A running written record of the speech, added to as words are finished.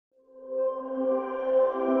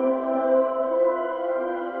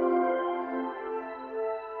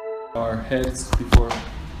our heads before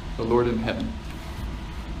the Lord in heaven.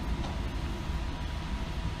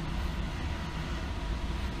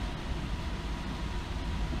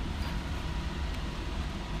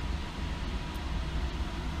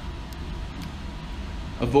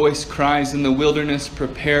 A voice cries in the wilderness,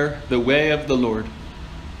 "Prepare the way of the Lord.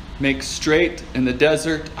 Make straight in the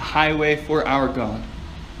desert a highway for our God.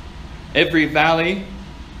 Every valley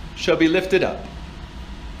shall be lifted up,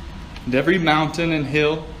 and every mountain and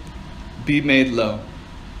hill be made low.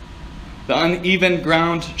 The uneven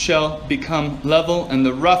ground shall become level, and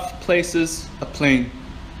the rough places a plain.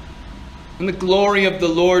 And the glory of the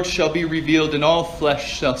Lord shall be revealed, and all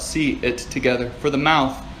flesh shall see it together. For the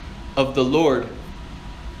mouth of the Lord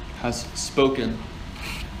has spoken."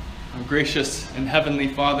 Our gracious and heavenly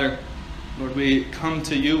Father, Lord, we come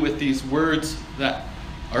to you with these words that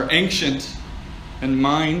are ancient in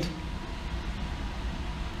mind.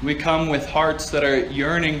 We come with hearts that are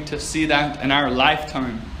yearning to see that in our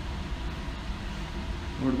lifetime.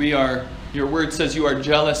 Lord, your word says you are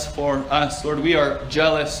jealous for us. Lord, we are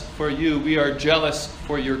jealous for you. We are jealous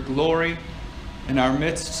for your glory in our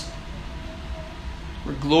midst.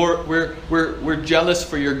 We're jealous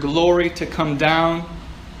for your glory to come down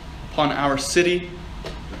upon our city,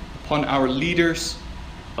 upon our leaders,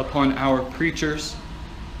 upon our preachers.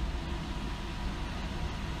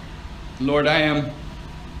 Lord, I am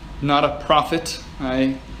not a prophet.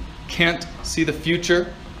 I can't see the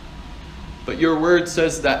future. But your word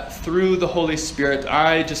says that through the Holy Spirit,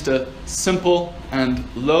 I, just a simple and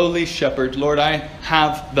lowly shepherd, Lord, I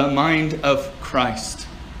have the mind of Christ.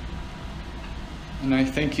 And I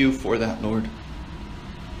thank you for that, Lord.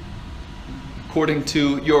 According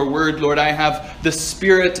to your word, Lord, I have the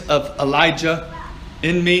spirit of Elijah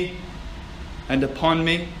in me and upon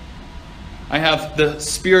me. I have the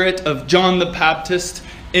spirit of John the Baptist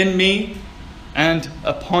in me and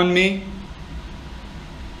upon me.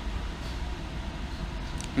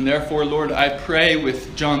 And therefore, Lord, I pray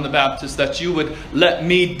with John the Baptist that you would let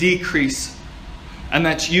me decrease and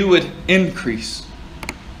that you would increase.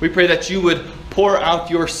 We pray that you would pour out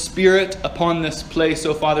your Spirit upon this place,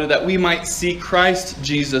 O Father, that we might see Christ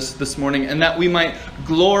Jesus this morning and that we might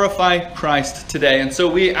glorify Christ today. And so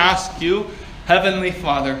we ask you, Heavenly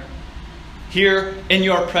Father, here in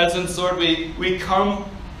your presence, Lord, we come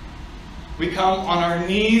on our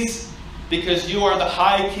knees because you are the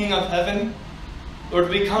high King of heaven. Lord,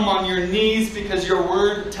 we come on your knees because your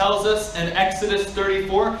word tells us in Exodus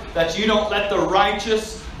 34 that you don't let the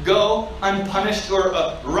righteous go unpunished. You're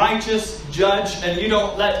a righteous judge, and you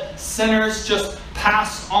don't let sinners just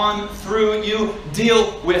pass on through. You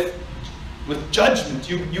deal with judgment.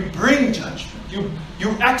 You bring judgment.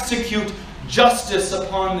 You execute justice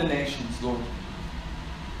upon the nations, Lord.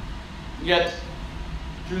 Yet,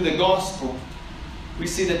 through the gospel, we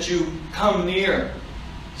see that you come near.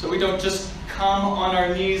 So we don't just come on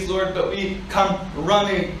our knees, Lord, but we come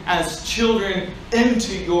running as children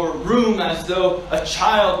into your room, as though a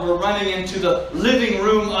child were running into the living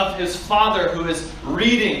room of his father who is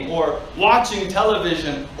reading or watching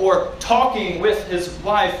television or talking with his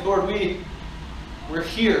wife. Lord, we're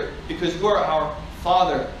here because you're our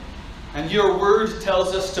Father. And your word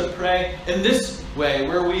tells us to pray in this way,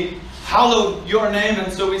 where we hallow your name,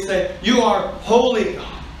 and so we say, you are holy,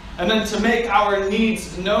 God. And then to make our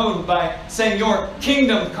needs known by saying, your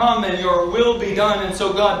kingdom come and your will be done. And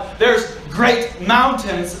so, God, there's great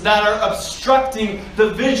mountains that are obstructing the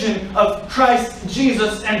vision of Christ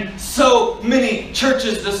Jesus and so many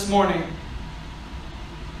churches this morning.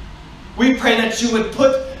 We pray that you would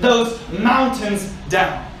put those mountains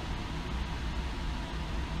down.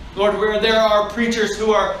 Lord, where there are preachers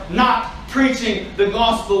who are not preaching the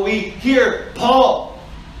gospel, we hear Paul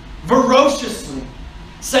ferociously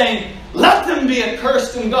saying, let them be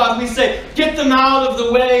accursed. And God, we say, get them out of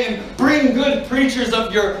the way and bring good preachers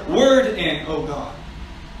of your word in, oh God.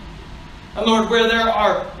 And Lord, where there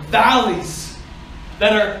are valleys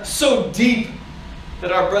that are so deep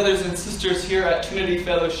that our brothers and sisters here at Trinity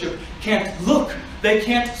Fellowship can't look, they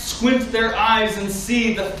can't squint their eyes and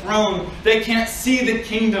see the throne, they can't see the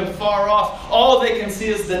kingdom far off. All they can see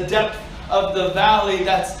is the depth of the valley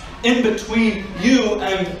that's in between you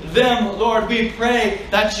and them. Lord, we pray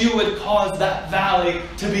that you would cause that valley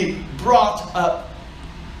to be brought up.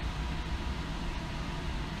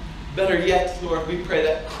 Better yet, Lord, we pray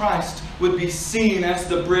that Christ would be seen as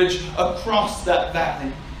the bridge across that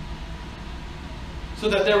valley, so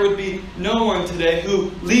that there would be no one today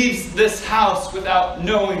who leaves this house without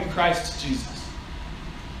knowing Christ Jesus.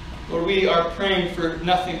 Lord, we are praying for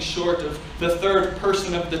nothing short of the third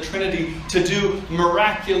person of the Trinity to do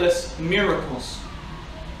miraculous miracles.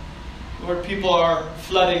 Lord, people are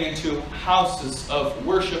flooding into houses of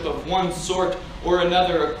worship of one sort or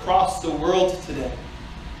another across the world today.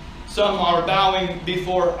 Some are bowing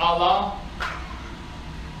before Allah.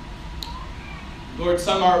 Lord,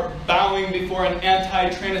 some are bowing before an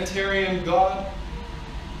anti-Trinitarian God.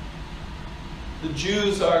 The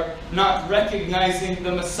Jews are not recognizing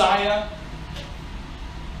the Messiah.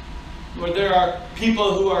 Lord, there are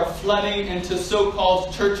people who are flooding into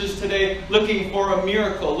so-called churches today looking for a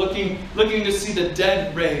miracle, looking to see the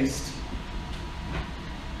dead raised.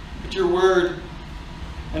 But your word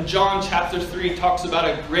in John chapter 3 talks about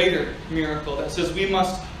a greater miracle that says we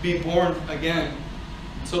must be born again.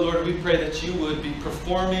 So Lord, we pray that you would be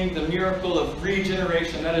performing the miracle of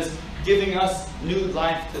regeneration, that is giving us new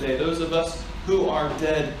life today, those of us who are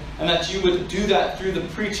dead, and that you would do that through the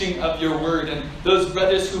preaching of your word. And those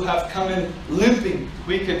brothers who have come in limping,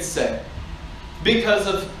 we could say, because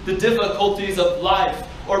of the difficulties of life,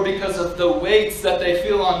 or because of the weights that they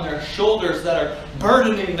feel on their shoulders that are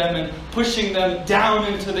burdening them and pushing them down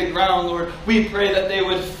into the ground, Lord, we pray that they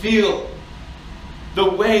would feel the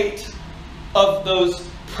weight of those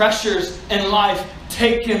pressures in life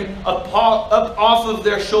taken up off of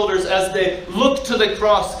their shoulders as they look to the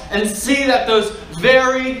cross and see that those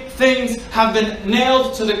very things have been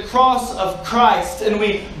nailed to the cross of Christ and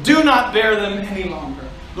we do not bear them any longer.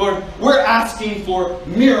 Lord, we're asking for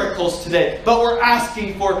miracles today, but we're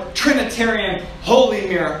asking for Trinitarian holy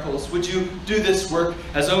miracles. Would you do this work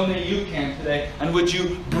as only you can today? And would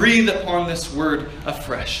you breathe upon this word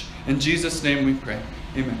afresh? In Jesus' name we pray.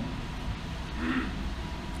 Amen.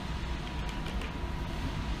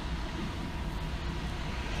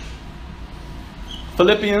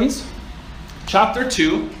 Philippians chapter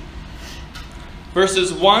 2,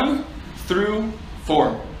 verses 1 through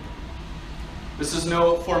 4. This is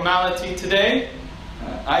no formality today.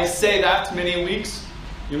 I say that many weeks.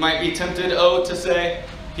 You might be tempted, to say,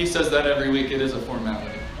 he says that every week. It is a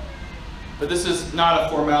formality. But this is not a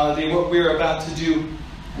formality. What we're about to do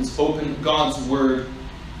is open God's Word.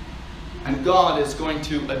 And God is going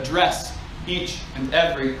to address each and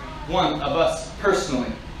every one of us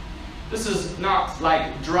personally. This is not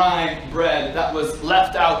like dry bread that was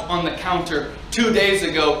left out on the counter 2 days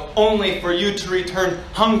ago only for you to return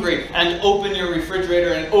hungry and open your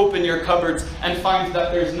refrigerator and open your cupboards and find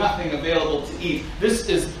that there's nothing available to eat. This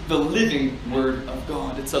is the living Word of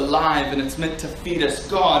God. It's alive and it's meant to feed us.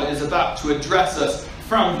 God is about to address us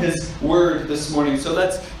from His Word this morning. So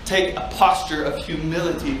let's take a posture of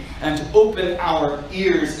humility and open our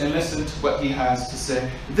ears and listen to what He has to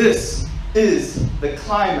say. This is the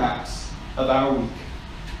climax of our week.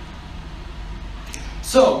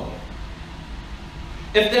 So,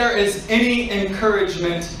 if there is any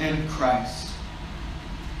encouragement in Christ,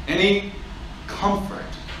 any comfort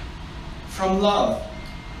from love,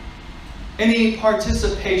 any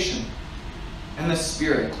participation in the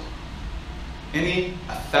Spirit, any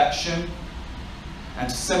affection and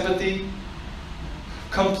sympathy,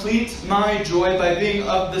 complete my joy by being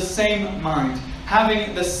of the same mind,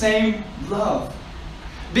 having the same love,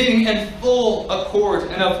 being in full accord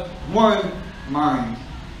and of one mind.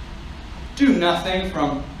 Do nothing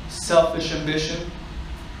from selfish ambition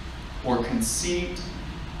or conceit,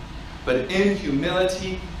 but in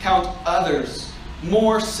humility count others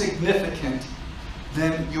more significant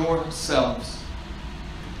than yourselves.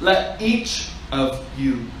 Let each of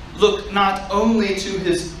you look not only to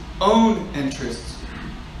his own interests,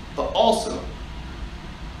 but also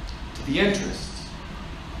to the interests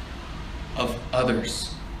of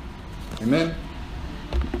others. Amen.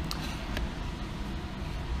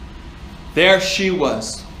 There she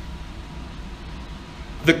was,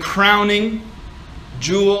 the crowning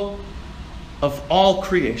jewel of all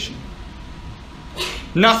creation.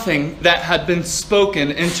 Nothing that had been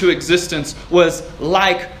spoken into existence was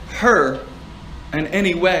like her in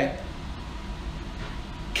any way.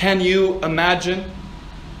 Can you imagine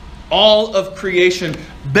all of creation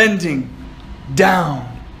bending down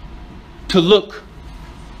to look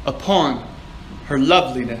upon her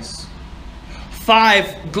loveliness?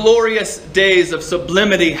 5 glorious days of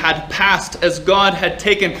sublimity had passed as God had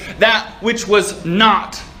taken that which was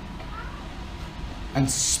not and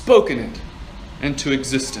spoken it into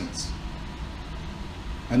existence.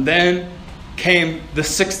 And then came the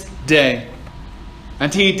 6th day,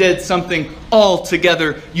 and He did something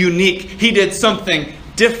altogether unique. He did something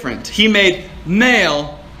different. He made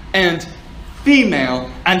male and female,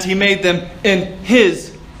 and He made them in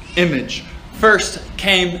His image. First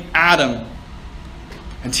came Adam,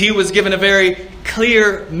 and he was given a very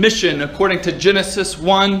clear mission, according to Genesis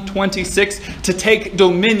 1:26, to take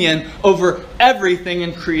dominion over everything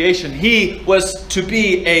in creation. He was to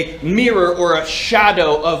be a mirror or a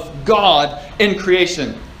shadow of God in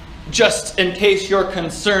creation. Just in case you're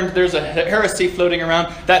concerned, there's a heresy floating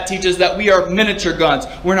around that teaches that we are miniature gods.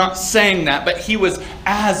 We're not saying that, but he was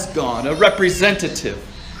as God, a representative,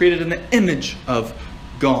 created in the image of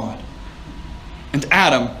God. And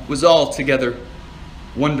Adam was altogether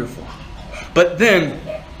wonderful. But then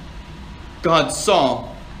God saw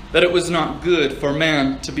that it was not good for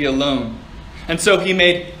man to be alone. And so he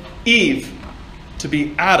made Eve to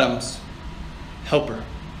be Adam's helper.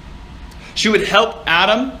 She would help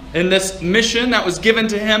Adam in this mission that was given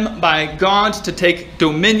to him by God to take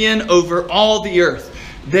dominion over all the earth.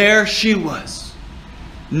 There she was,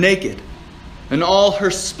 naked in all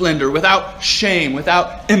her splendor, without shame,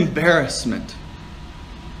 without embarrassment.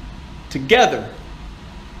 Together,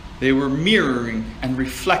 they were mirroring and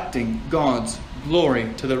reflecting God's glory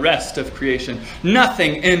to the rest of creation.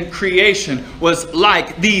 Nothing in creation was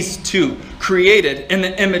like these two, created in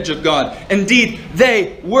the image of God. Indeed,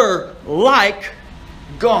 they were like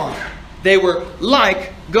God. They were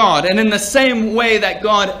like God. And in the same way that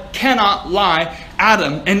God cannot lie,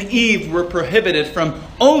 Adam and Eve were prohibited from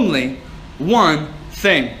only one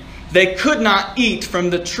thing. They could not eat from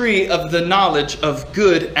the tree of the knowledge of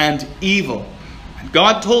good and evil. And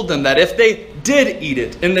God told them that if they did eat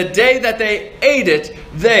it, in the day that they ate it,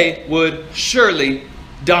 they would surely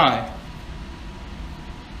die.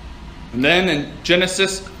 And then in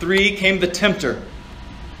Genesis 3 came the tempter,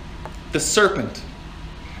 the serpent.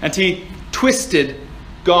 And he twisted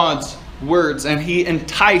God's words and he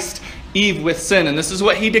enticed Eve with sin. And this is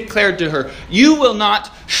what he declared to her: "You will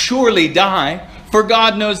not surely die, for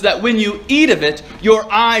God knows that when you eat of it,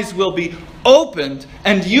 your eyes will be opened,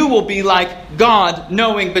 and you will be like God,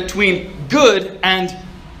 knowing between good and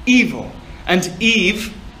evil." And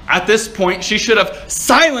Eve, at this point, she should have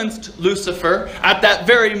silenced Lucifer at that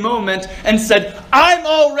very moment and said, "I'm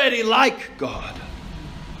already like God."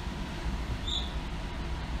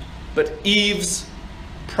 But Eve's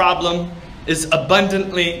problem is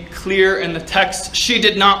abundantly clear in the text. She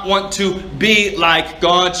did not want to be like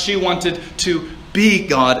God. She wanted to be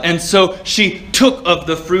God. And so she took of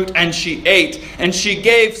the fruit and she ate. And she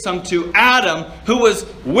gave some to Adam, who was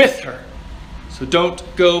with her. So don't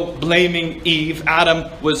go blaming Eve. Adam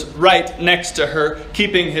was right next to her,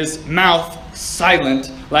 keeping his mouth silent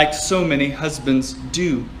like so many husbands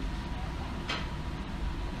do.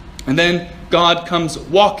 And then God comes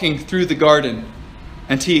walking through the garden.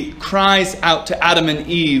 And he cries out to Adam and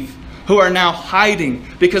Eve, who are now hiding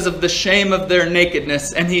because of the shame of their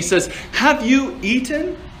nakedness. And he says, "Have you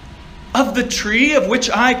eaten of the tree of which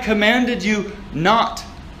I commanded you not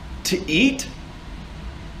to eat?"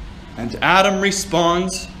 And Adam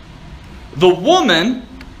responds, "The woman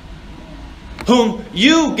whom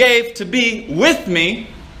you gave to be with me,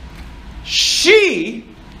 she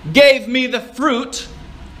gave me the fruit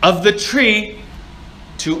of the tree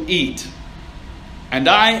to eat. And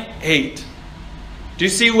I ate." Do you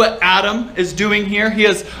see what Adam is doing here? He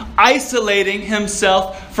is isolating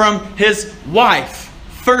himself from his wife,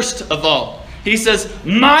 first of all. He says,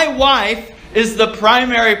 "My wife is the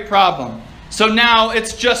primary problem. So now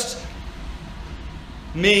it's just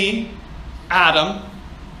me, Adam,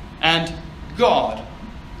 and God.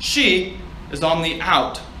 She is on the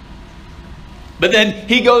out." But then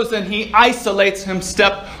he goes and he isolates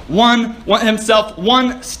himself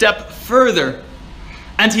one step further.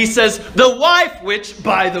 And he says, "The wife which,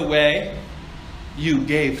 by the way, you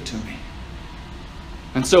gave to me."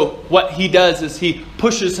 And so what he does is he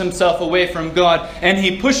pushes himself away from God, and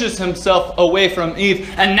he pushes himself away from Eve.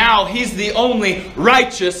 And now he's the only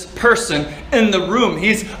righteous person in the room.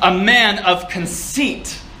 He's a man of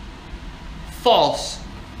conceit, false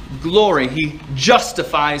glory. He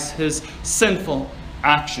justifies his sinful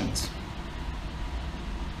actions.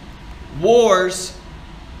 Wars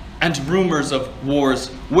and rumors of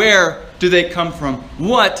wars, where do they come from?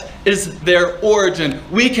 What is their origin?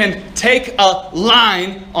 We can take a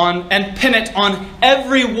line on and pin it on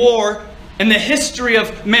every war in the history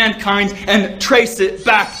of mankind and trace it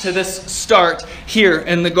back to this start here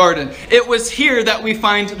in the garden. It was here that we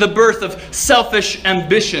find the birth of selfish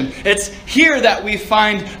ambition. It's here that we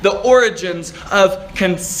find the origins of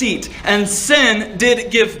conceit. And sin did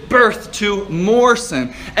give birth to more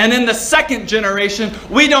sin. And in the second generation,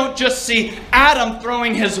 we don't just see Adam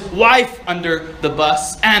throwing his wife under the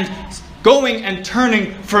bus and going and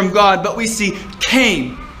turning from God, but we see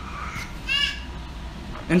Cain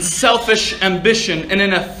in selfish ambition and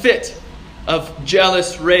in a fit of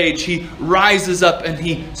jealous rage, he rises up and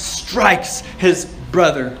he strikes his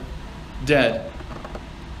brother dead.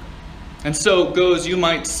 And so goes, you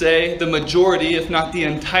might say, the majority, if not the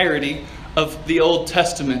entirety, of the Old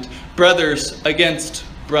Testament. Brothers against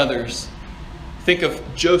brothers. Think of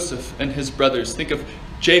Joseph and his brothers. Think of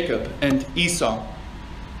Jacob and Esau.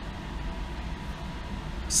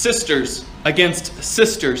 Sisters against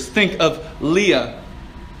sisters. Think of Leah.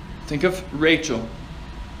 Think of Rachel.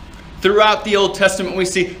 Throughout the Old Testament, we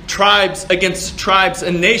see tribes against tribes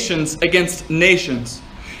and nations against nations.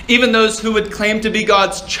 Even those who would claim to be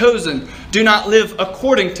God's chosen do not live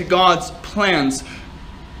according to God's plans.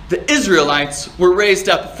 The Israelites were raised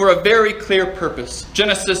up for a very clear purpose.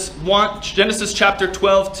 Genesis chapter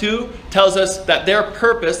 12:2 tells us that their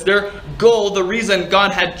purpose, their goal, the reason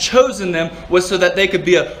God had chosen them was so that they could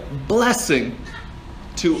be a blessing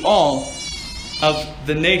to all of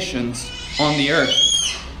the nations on the earth.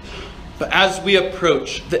 But as we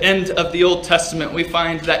approach the end of the Old Testament, we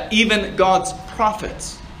find that even God's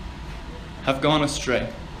prophets have gone astray.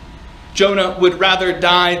 Jonah would rather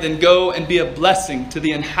die than go and be a blessing to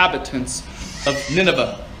the inhabitants of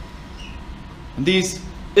Nineveh. And these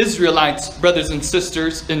Israelites, brothers and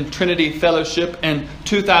sisters in Trinity Fellowship in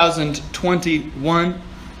 2021,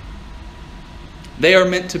 they are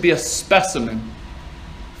meant to be a specimen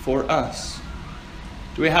for us.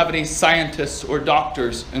 Do we have any scientists or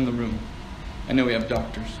doctors in the room? I know we have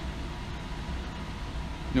doctors.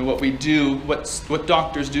 You know what we do, what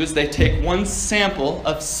doctors do is they take one sample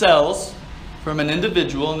of cells from an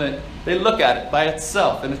individual and they look at it by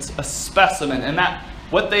itself, and it's a specimen. And that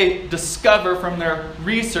what they discover from their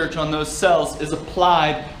research on those cells is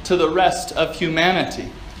applied to the rest of humanity.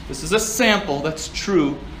 This is a sample that's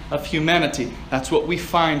true of humanity. That's what we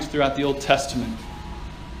find throughout the Old Testament.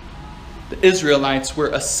 The Israelites were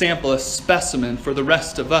a sample, a specimen for the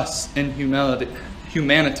rest of us in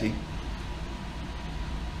humanity.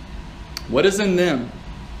 What is in them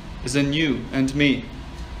is in you and me.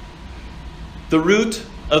 The root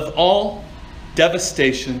of all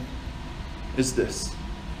devastation is this: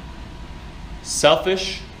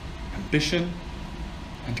 selfish ambition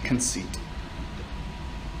and conceit.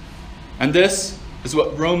 And this is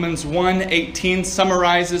what Romans 1:18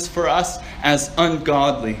 summarizes for us as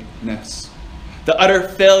ungodliness. The utter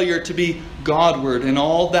failure to be Godward in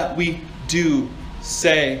all that we do,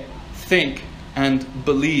 say, think, and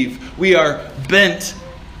believe. We are bent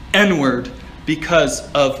inward because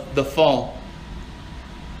of the fall.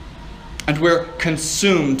 And we're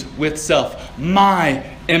consumed with self. My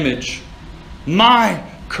image, my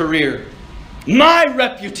career, my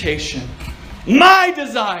reputation, my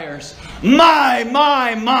desires, my.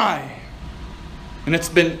 And it's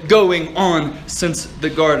been going on since the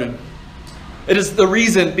garden. It is the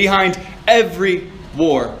reason behind every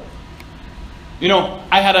war. You know,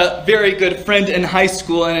 I had a very good friend in high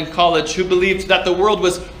school and in college who believed that the world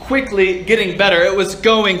was quickly getting better. It was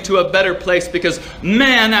going to a better place because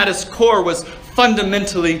man at his core was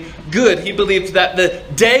fundamentally good. He believed that the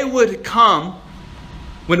day would come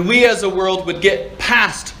when we as a world would get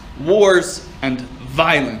past wars and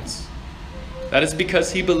violence. That is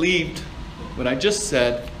because he believed what I just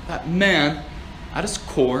said, that man at his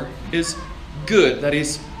core is good, that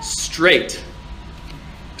he's straight.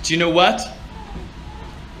 But you know what?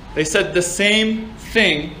 They said the same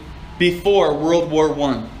thing before World War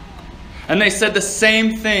I. And they said the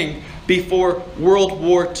same thing before World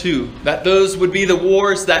War II. That those would be the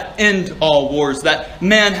wars that end all wars. That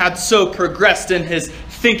man had so progressed in his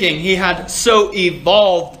thinking. He had so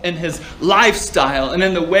evolved in his lifestyle and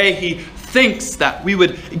in the way he thinks that we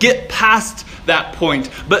would get past that point.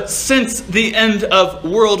 But since the end of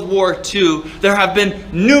World War II, there have been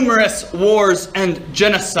numerous wars and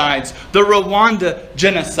genocides. The Rwanda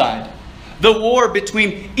genocide, the war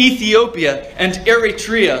between Ethiopia and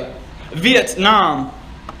Eritrea, Vietnam,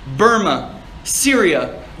 Burma,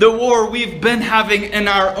 Syria, the war we've been having in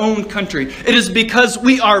our own country. It is because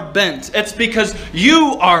we are bent. It's because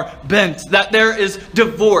you are bent that there is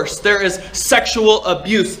divorce, there is sexual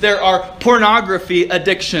abuse, there are pornography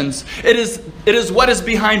addictions. It is what is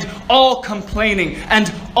behind all complaining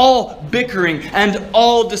and all bickering and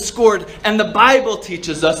all discord. And the Bible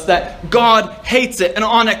teaches us that God hates it, and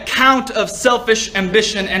on account of selfish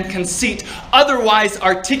ambition and conceit, otherwise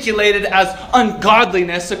articulated as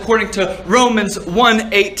ungodliness, according to Romans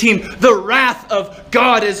 1:18, the wrath of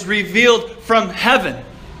God is revealed from heaven.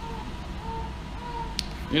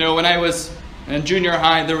 You know, when I was And in junior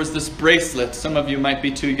high, there was this bracelet, some of you might be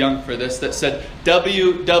too young for this, that said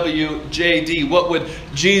WWJD, what would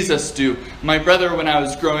Jesus do? My brother, when I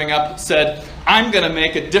was growing up, said, I'm going to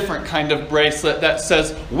make a different kind of bracelet that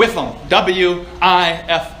says WIFM,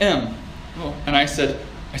 W-I-F-M. Oh, and I said,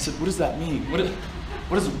 what does that mean? What is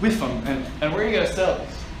WIFM? And where are you going to sell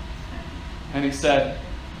these? And he said,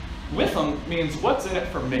 WIFM means what's in it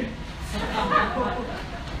for me.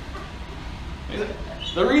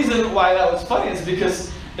 The reason why that was funny is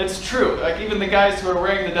because it's true. Like, even the guys who are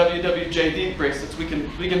wearing the WWJD bracelets, we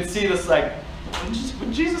can see this, like,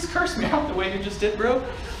 would Jesus curse me out the way you just did, bro?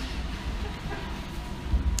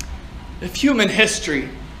 If human history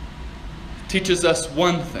teaches us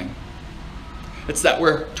one thing, it's that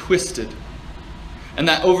we're twisted. And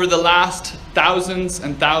that over the last thousands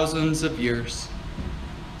and thousands of years,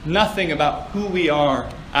 nothing about who we are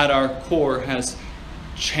at our core has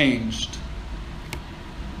changed.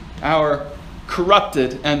 Our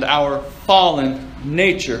corrupted and our fallen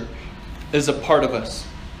nature is a part of us.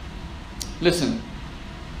 Listen.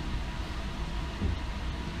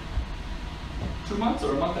 2 months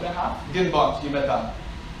or a month and a half? Ginbot, Yimeta.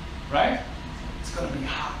 Right? It's going to be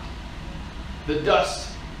hot. The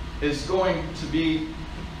dust is going to be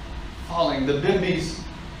falling. The bimbis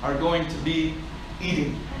are going to be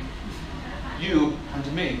eating you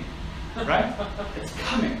and me. Right? It's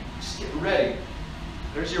coming. Just get ready.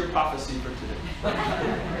 There's your prophecy for today.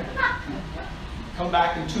 Come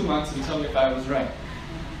back in 2 months and tell me if I was right.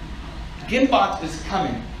 Ginbot is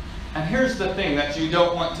coming. And here's the thing that you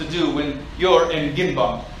don't want to do when you're in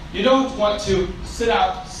Ginbot. You don't want to sit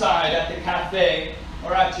outside at the cafe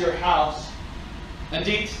or at your house and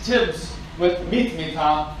eat tibs with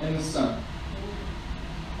mitmita in the sun.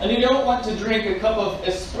 And you don't want to drink a cup of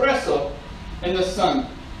espresso in the sun.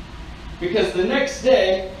 Because the next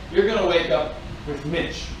day, you're going to wake up with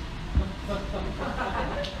Mitch.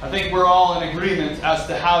 I think we're all in agreement as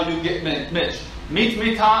to how you get Mitch.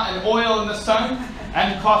 Mitmita and oil in the sun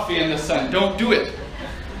and coffee in the sun. Don't do it.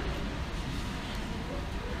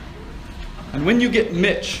 And when you get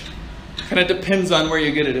Mitch, it kind of depends on where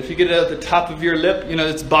you get it. If you get it at the top of your lip,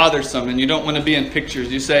 it's bothersome and you don't want to be in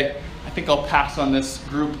pictures. You say, I think I'll pass on this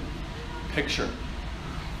group picture.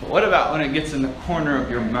 But what about when it gets in the corner of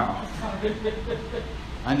your mouth?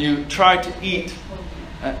 And you try to eat,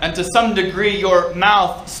 and to some degree your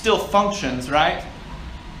mouth still functions, right?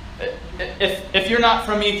 If you're not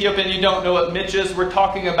from Ethiopia and you don't know what Mitch is, we're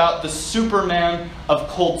talking about the Superman of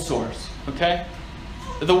cold sores, okay?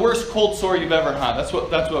 The worst cold sore you've ever had. That's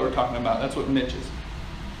what we're talking about. That's what Mitch is.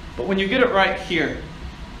 But when you get it right here,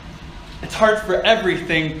 it's hard for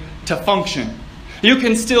everything to function. You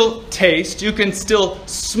can still taste, you can still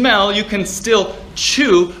smell, you can still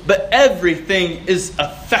chew, but everything is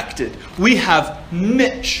affected. We have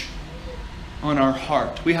Mitch on our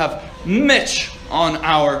heart. We have Mitch on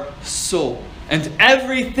our soul. And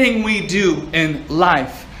everything we do in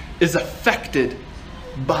life is affected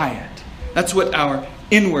by it. That's what our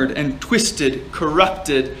inward and twisted,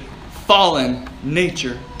 corrupted, fallen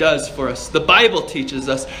nature does for us. The Bible teaches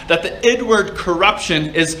us that the inward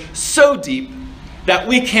corruption is so deep that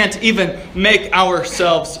we can't even make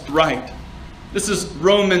ourselves right. This is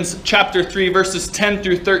Romans chapter 3, verses 10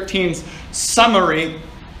 through 13's summary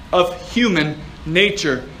of human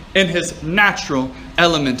nature in his natural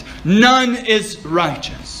element. None is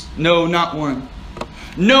righteous. No, not one.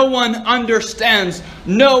 No one understands.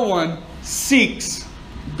 No one seeks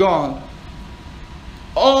God.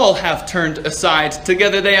 All have turned aside.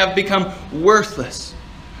 Together they have become worthless.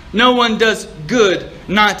 No one does good,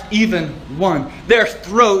 not even one. Their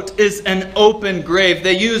throat is an open grave.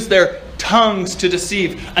 They use their tongues to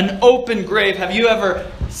deceive. An open grave. Have you ever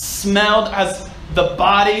smelled as the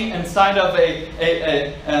body inside of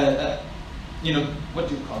what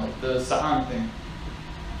do you call it? The sa'an thing.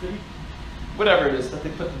 Whatever it is that they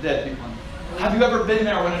put the dead people in. Have you ever been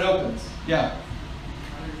there when it opens? Yeah.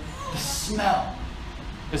 The smell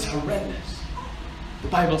is horrendous. The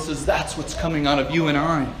Bible says that's what's coming out of you and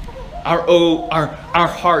I. Our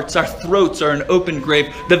hearts, our throats are an open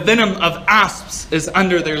grave. The venom of asps is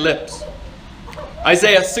under their lips.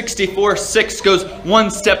 Isaiah 64:6 goes one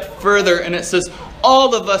step further and it says,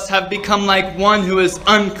 all of us have become like one who is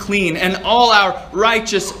unclean, and all our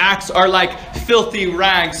righteous acts are like filthy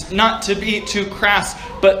rags. Not to be too crass,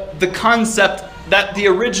 but the concept that the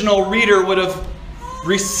original reader would have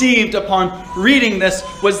received upon reading this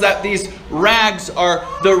was that these rags are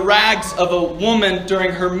the rags of a woman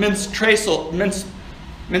during her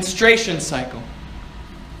menstruation cycle.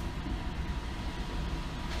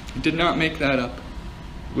 I did not make that up.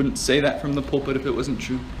 Wouldn't say that from the pulpit if it wasn't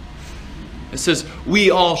true. It says,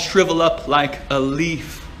 we all shrivel up like a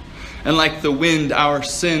leaf, and like the wind our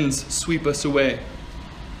sins sweep us away.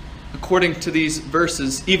 According to these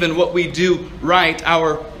verses, even what we do right,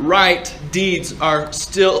 our right deeds are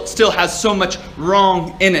still has so much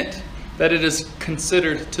wrong in it that it is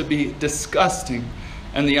considered to be disgusting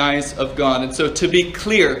in the eyes of God. And so, to be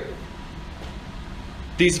clear,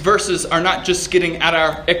 these verses are not just getting at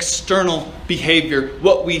our external behavior,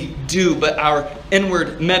 what we do, but our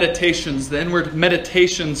inward meditations, the inward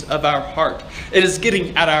meditations of our heart. It is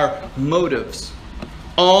getting at our motives,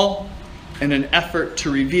 all in an effort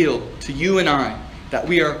to reveal to you and I that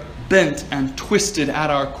we are bent and twisted at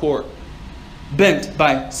our core, bent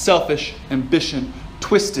by selfish ambition,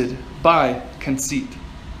 twisted by conceit.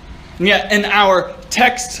 And yet in our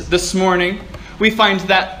text this morning, we find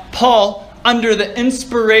that Paul, under the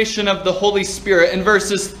inspiration of the Holy Spirit, in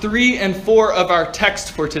verses 3 and 4 of our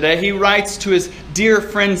text for today, he writes to his dear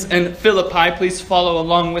friends in Philippi. Please follow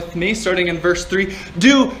along with me, starting in verse 3.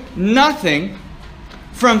 Do nothing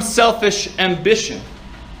from selfish ambition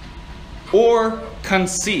or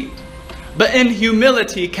conceit, but in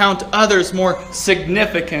humility count others more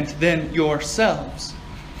significant than yourselves.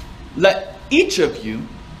 Let each of you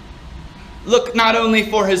look not only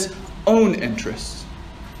for his own interests,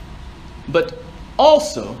 but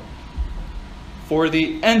also for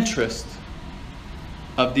the interest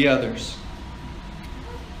of the others.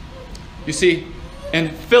 You see, in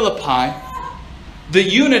Philippi, the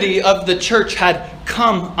unity of the church had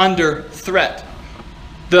come under threat.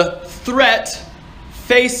 The threat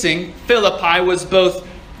facing Philippi was both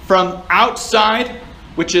from outside,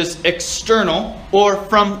 which is external, or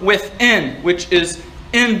from within, which is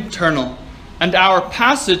internal. And our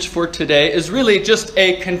passage for today is really just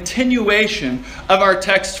a continuation of our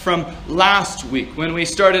text from last week, when we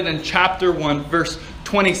started in chapter 1, verse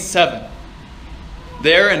 27.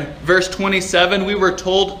 There in verse 27, we were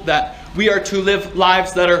told that we are to live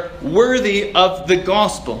lives that are worthy of the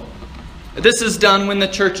gospel. This is done when the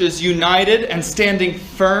church is united and standing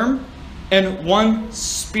firm in one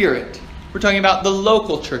spirit. We're talking about the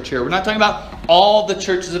local church here. We're not talking about all the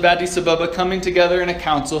churches of Addis Ababa coming together in a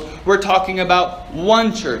council. We're talking about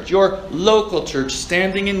one church, your local church,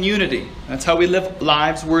 standing in unity. That's how we live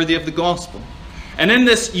lives worthy of the gospel. And in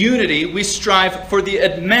this unity, we strive for the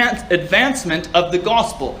advancement of the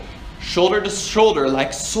gospel, shoulder to shoulder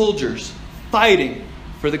like soldiers fighting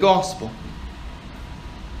for the gospel.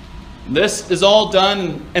 This is all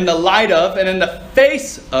done in the light of and in the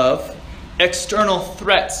face of external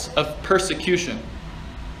threats of persecution.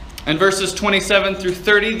 In verses 27 through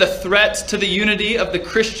 30, the threat to the unity of the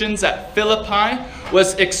Christians at Philippi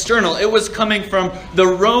was external. It was coming from the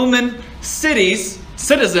Roman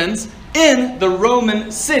citizens in the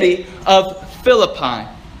Roman city of Philippi.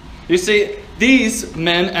 You see, these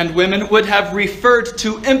men and women would have referred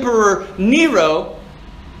to Emperor Nero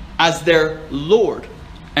as their Lord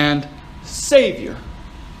and Savior.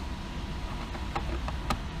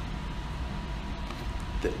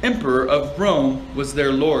 The Emperor of Rome was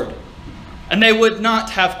their Lord. And they would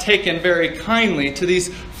not have taken very kindly to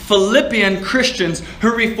these Philippian Christians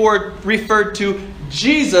who referred to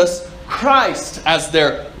Jesus Christ as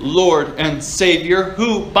their Lord and Savior,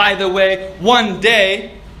 who, by the way, one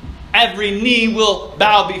day every knee will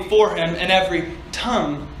bow before him and every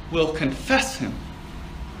tongue will confess him.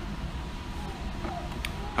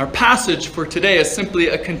 Our passage for today is simply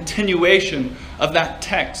a continuation of that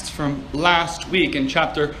text from last week in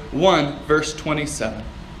chapter 1, verse 27.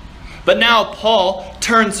 But now Paul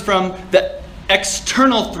turns from the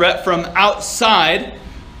external threat from outside,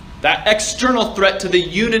 that external threat to the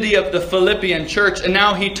unity of the Philippian church, and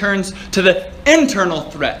now he turns to the internal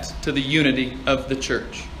threat to the unity of the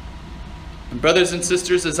church. And brothers and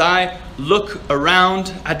sisters, as I look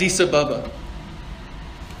around Addis Ababa,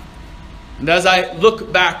 and as I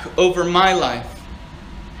look back over my life,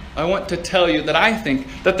 I want to tell you that I think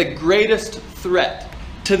that the greatest threat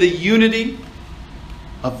to the unity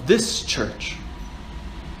of this church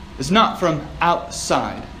is not from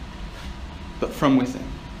outside, but from within.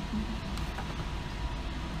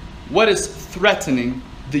 What is threatening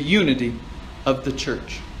the unity of the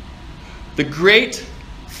church? The great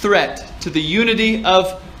threat to the unity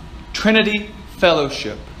of Trinity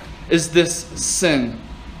Fellowship is this sin.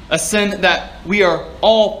 A sin that we are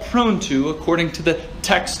all prone to according to the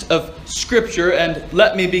text of Scripture. And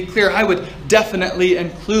let me be clear, I would definitely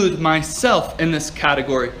include myself in this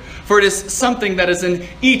category. For it is something that is in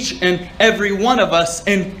each and every one of us,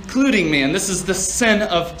 including me. And this is the sin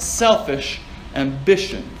of selfish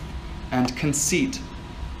ambition and conceit.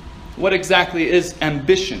 What exactly is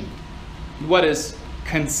ambition? What is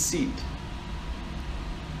conceit?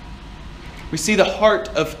 We see the heart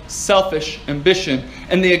of selfish ambition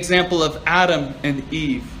in the example of Adam and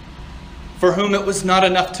Eve, for whom it was not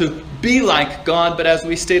enough to be like God, but as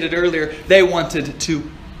we stated earlier, they wanted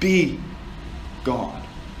to be God.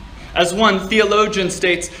 As one theologian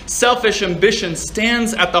states, selfish ambition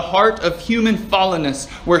stands at the heart of human fallenness,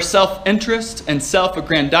 where self-interest and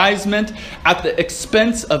self-aggrandizement at the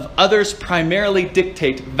expense of others primarily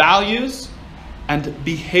dictate values and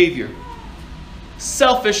behavior.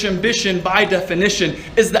 Selfish ambition, by definition,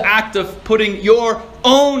 is the act of putting your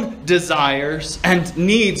own desires and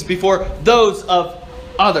needs before those of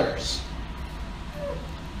others.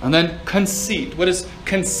 And then conceit. What is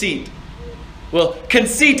conceit? Well,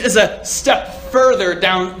 conceit is a step further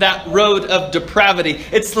down that road of depravity.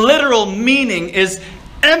 Its literal meaning is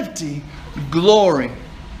empty glory.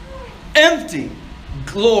 Empty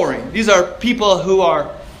glory. These are people who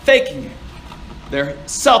are faking it. They're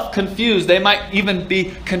self-confused. They might even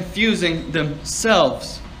be confusing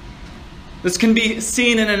themselves. This can be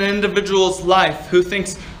seen in an individual's life who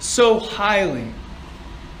thinks so highly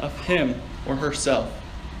of him or herself.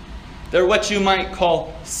 They're what you might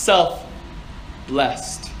call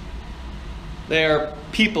self-blessed. They are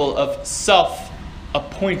people of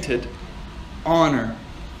self-appointed honor.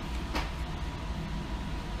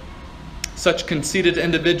 Such conceited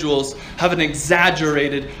individuals have an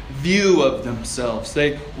exaggerated view of themselves.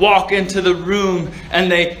 They walk into the room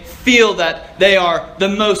and they feel that they are the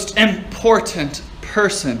most important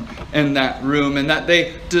person in that room and that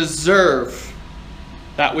they deserve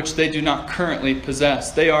that which they do not currently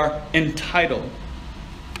possess. They are entitled.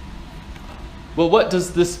 Well, what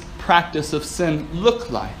does this practice of sin look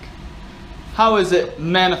like? How is it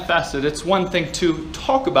manifested? It's one thing to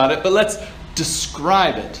talk about it, but let's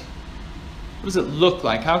describe it. What does it look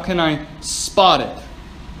like? How can I spot it?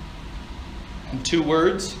 In 2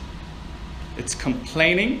 words, it's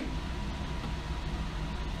complaining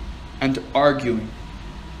and arguing.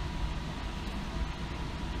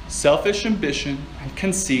 Selfish ambition and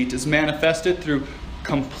conceit is manifested through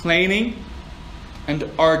complaining and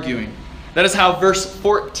arguing. That is how verse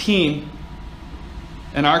 14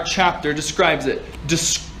 in our chapter describes it.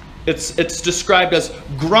 It's described as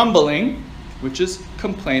grumbling, which is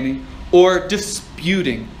complaining, or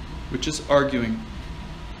disputing, which is arguing.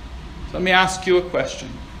 So let me ask you a question.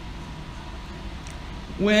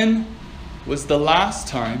 When was the last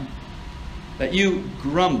time that you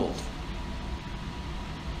grumbled?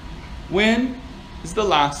 When is the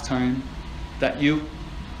last time that you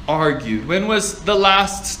argued? When was the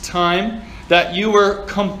last time that you were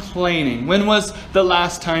complaining? When was the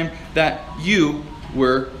last time that you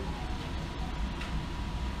were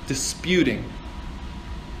disputing?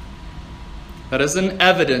 That is an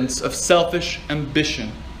evidence of selfish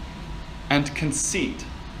ambition and conceit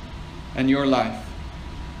in your life.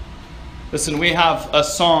 Listen, we have a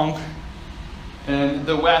song in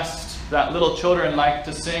the West that little children like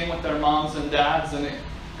to sing with their moms and dads, and it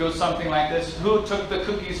goes something like this. Who took the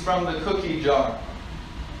cookies from the cookie jar?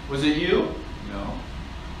 Was it you? No.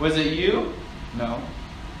 Was it you? No.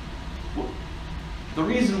 The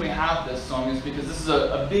reason we have this song is because this is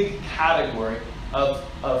a big category of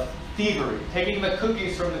thievery. Taking the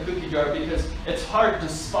cookies from the cookie jar, because it's hard to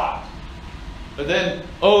spot. But then,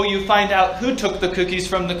 you find out who took the cookies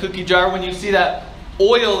from the cookie jar when you see that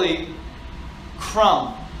oily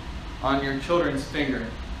crumb on your children's finger.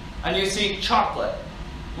 And you see chocolate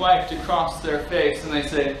wiped across their face, and they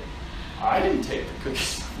say, I didn't take the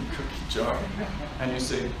cookies from the cookie jar. And you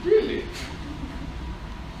say, really?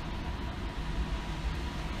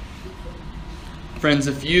 Friends,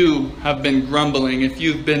 if you have been grumbling, if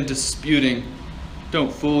you've been disputing,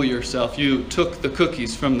 don't fool yourself. You took the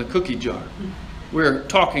cookies from the cookie jar. We're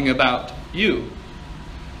talking about you.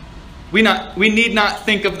 We need not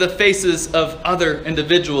think of the faces of other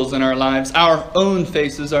individuals in our lives. Our own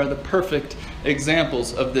faces are the perfect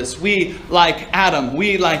examples of this. We, like Adam,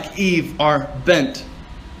 we, like Eve, are bent.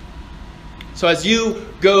 So as you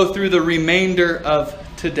go through the remainder of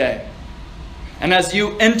today, and as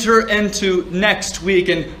you enter into next week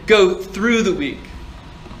and go through the week,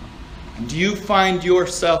 and you find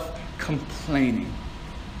yourself complaining,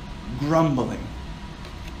 grumbling,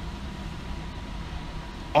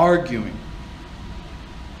 arguing,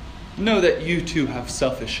 know that you too have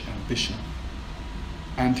selfish ambition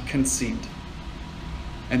and conceit.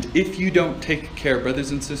 And if you don't take care,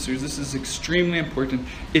 brothers and sisters, this is extremely important.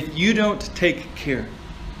 If you don't take care,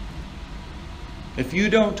 if you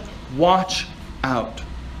don't watch out,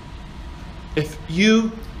 if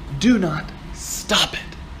you do not stop it,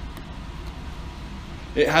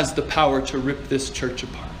 it has the power to rip this church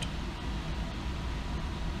apart.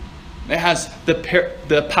 It has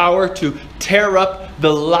the power to tear up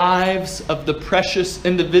the lives of the precious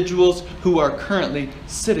individuals who are currently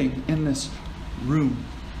sitting in this room.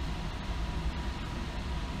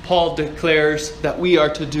 Paul declares that we are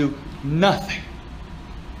to do nothing.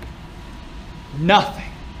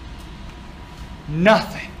 Nothing.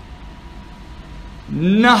 Nothing.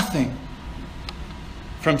 Nothing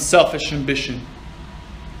from selfish ambition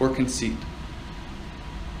or conceit.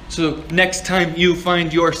 So next time you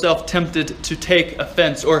find yourself tempted to take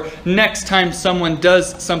offense, or next time someone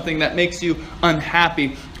does something that makes you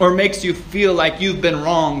unhappy or makes you feel like you've been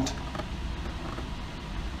wronged,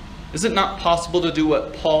 is it not possible to do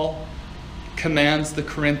what Paul commands the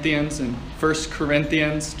Corinthians in 1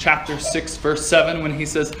 Corinthians chapter 6, verse 7, when he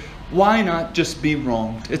says, why not just be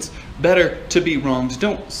wronged? It's better to be wronged.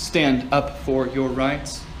 Don't stand up for your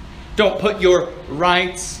rights. Don't put your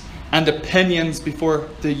rights and opinions before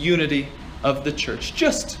the unity of the church.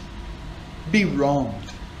 Just be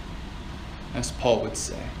wronged, as Paul would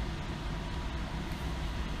say.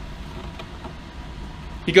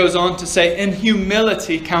 He goes on to say, in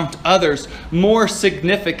humility count others more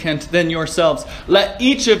significant than yourselves. Let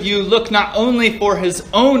each of you look not only for his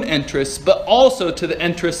own interests, but also to the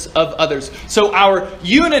interests of others. So our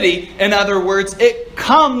unity, in other words, it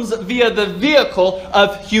comes via the vehicle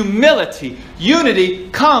of humility.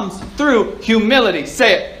 Unity comes through humility.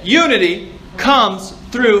 Say it. Unity comes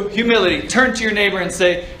through humility. Turn to your neighbor and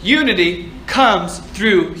say, unity comes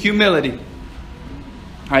through humility.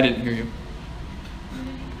 I didn't hear you.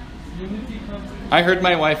 I heard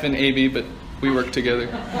my wife and AB, but we work together.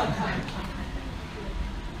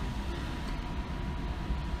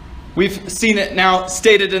 We've seen it now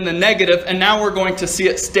stated in the negative, and now we're going to see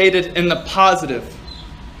it stated in the positive.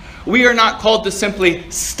 We are not called to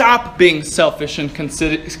simply stop being selfish and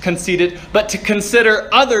conceited, but to consider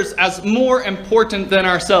others as more important than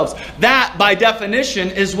ourselves. That, by definition,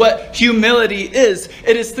 is what humility is.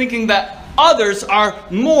 It is thinking that others are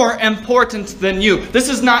more important than you. This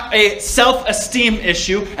is not a self-esteem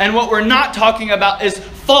issue, and what we're not talking about is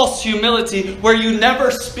false humility, where you never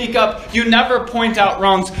speak up, you never point out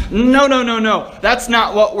wrongs. No. That's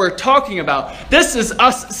not what we're talking about. This is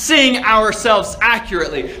us seeing ourselves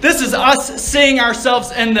accurately. This is us seeing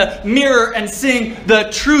ourselves in the mirror and seeing the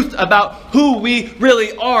truth about who we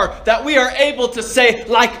really are. That we are able to say,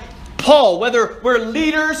 like Paul, whether we're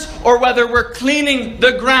leaders or whether we're cleaning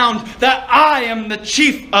the ground, that I am the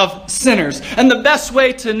chief of sinners. And the best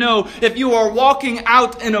way to know if you are walking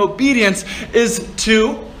out in obedience is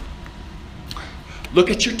to look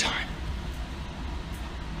at your time.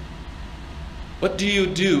 What do you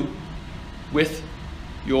do with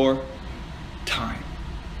your time?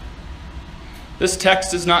 This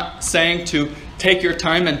text is not saying to take your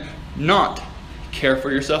time and not care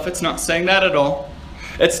for yourself. It's not saying that at all.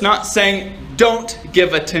 It's not saying don't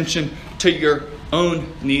give attention to your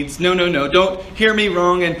own needs. No. Don't hear me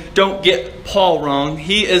wrong and don't get Paul wrong.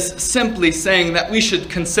 He is simply saying that we should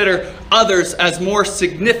consider others as more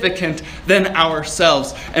significant than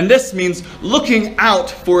ourselves. And this means looking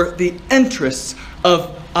out for the interests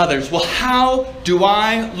of others. Well, how do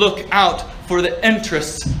I look out for the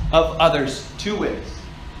interests of others? Two ways.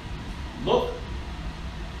 Look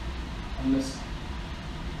and listen.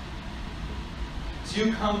 So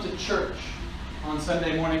you come to church on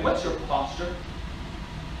Sunday morning. What's your posture?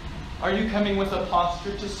 Are you coming with a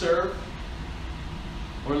posture to serve?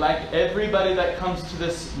 Or like everybody that comes to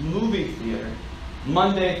this movie theater,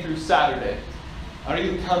 Monday through Saturday, are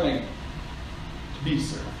you coming to be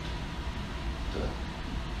served?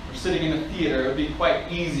 Or sitting in a theater, it would be quite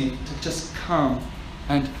easy to just come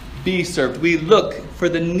and be served. We look for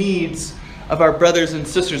the needs of our brothers and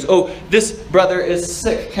sisters. Oh, this brother is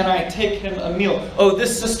sick. Can I take him a meal? Oh,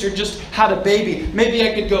 this sister just had a baby. Maybe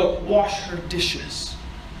I could go wash her dishes.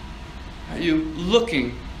 Are you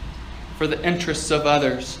looking for the interests of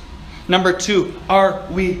others? Number two, are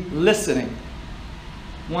we listening?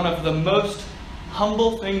 One of the most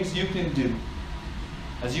humble things you can do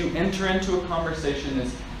as you enter into a conversation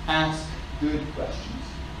is ask good questions.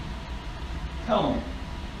 Tell me.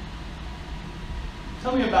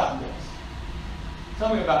 Tell me about this.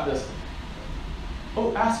 Tell me about this.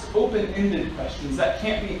 Oh, ask open-ended questions that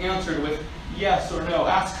can't be answered with yes or no.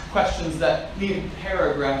 Ask questions that need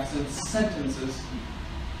paragraphs and sentences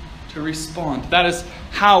to respond. That is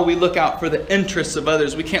how we look out for the interests of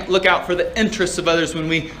others. We can't look out for the interests of others when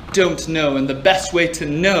we don't know. And the best way to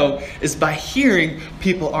know is by hearing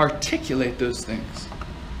people articulate those things.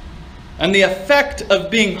 And the effect of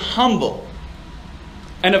being humble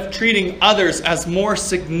and of treating others as more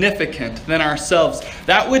significant than ourselves.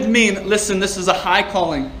 That would mean, listen, this is a high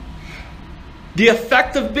calling. The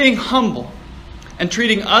effect of being humble and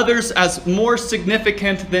treating others as more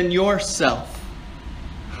significant than yourself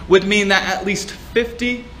would mean that at least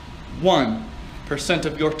 51%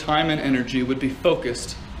 of your time and energy would be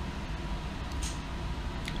focused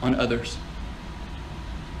on others.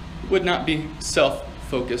 It would not be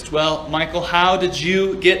self-focused. Well, Michael, how did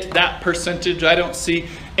you get that percentage? I don't see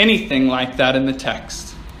anything like that in the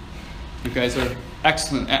text. You guys are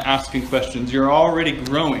excellent at asking questions. You're already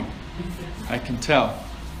growing, I can tell.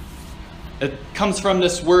 It comes from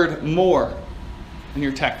this word more in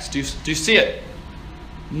your text. Do you see it?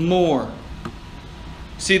 More.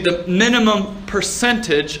 See, the minimum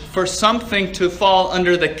percentage for something to fall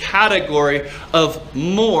under the category of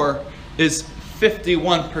more is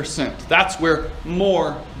 51%. That's where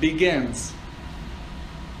more begins.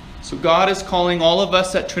 So God is calling all of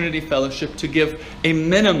us at Trinity Fellowship to give a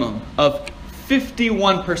minimum of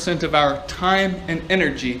 51% of our time and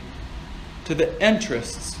energy to the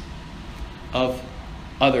interests of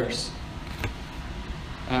others.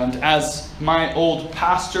 And as my old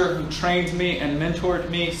pastor who trained me and mentored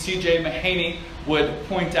me, C.J. Mahaney, would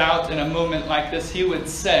point out in a moment like this, he would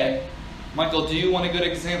say, Michael, do you want a good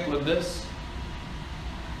example of this?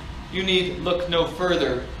 You need look no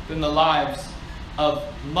further than the lives of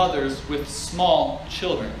mothers with small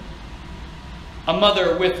children. A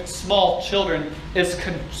mother with small children is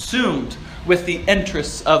consumed with the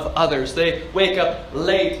interests of others. They wake up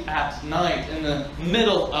late at night, in the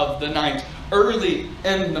middle of the night, early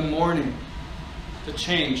in the morning, to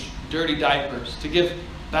change dirty diapers, to give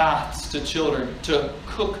baths to children, to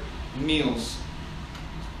cook meals.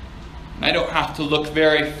 And I don't have to look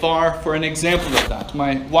very far for an example of that.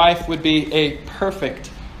 My wife would be a perfect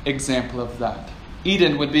example of that.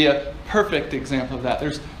 Eden would be a perfect example of that.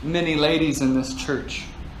 There's many ladies in this church,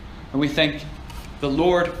 and we thank the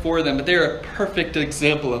Lord for them, but they're a perfect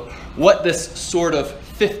example of what this sort of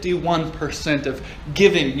 51% of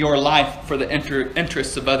giving your life for the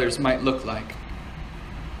interests of others might look like.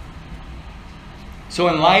 So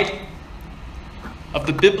in light of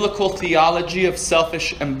the biblical theology of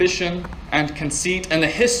selfish ambition and conceit and the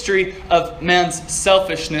history of man's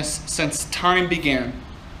selfishness since time began,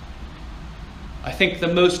 I think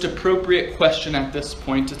the most appropriate question at this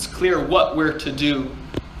point, it's clear what we're to do,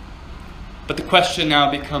 but the question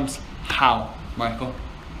now becomes how, Michael?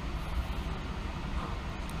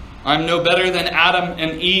 I'm no better than Adam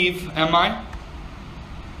and Eve, am I?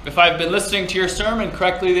 If I've been listening to your sermon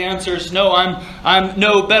correctly, the answer is no. I'm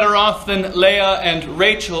no better off than Leah and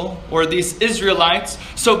Rachel or these Israelites.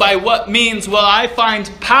 So by what means will I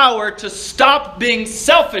find power to stop being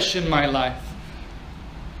selfish in my life?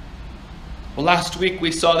 Well, last week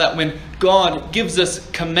we saw that when God gives us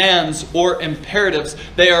commands or imperatives,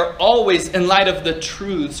 they are always in light of the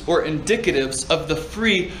truths or indicatives of the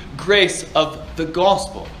free grace of the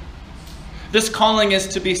gospel. This calling is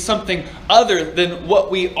to be something other than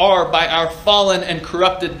what we are by our fallen and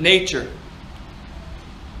corrupted nature.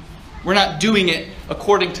 We're not doing it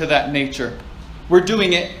according to that nature. We're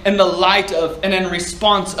doing it in the light of and in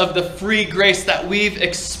response of the free grace that we've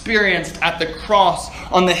experienced at the cross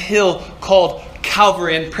on the hill called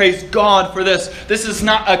Calvary. And praise God for this. This is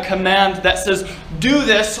not a command that says, do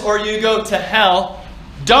this or you go to hell.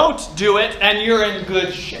 Don't do it and you're in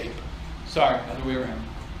good shape. Sorry, other way around.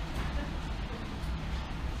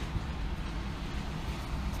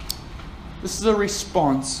 This is a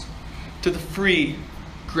response to the free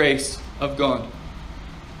grace of God.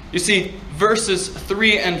 You see, verses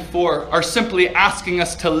 3 and 4 are simply asking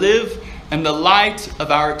us to live in the light of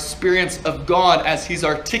our experience of God as He's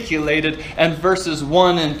articulated in verses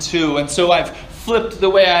 1 and 2. And so I've flipped the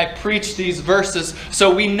way I preach these verses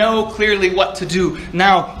so we know clearly what to do.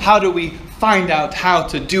 Now, how do we find out how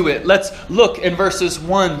to do it? Let's look in verses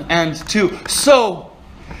 1 and 2. So,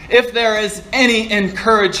 if there is any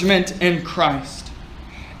encouragement in Christ,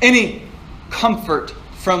 any comfort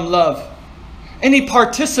from love, any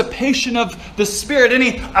participation of the Spirit,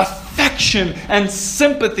 any affection and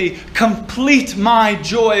sympathy, complete my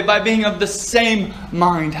joy by being of the same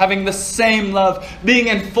mind, having the same love, being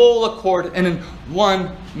in full accord and in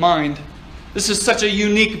one mind. This is such a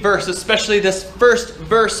unique verse, especially this first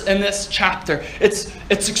verse in this chapter. It's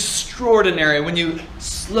extraordinary when you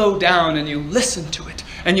slow down and you listen to it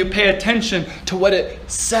and you pay attention to what it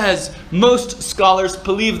says. Most scholars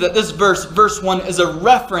believe that this verse 1, is a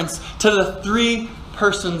reference to the three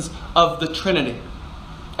persons of the Trinity.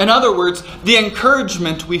 In other words, the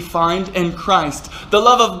encouragement we find in Christ, the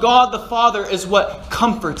love of God the Father, is what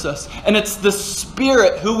comforts us. And it's the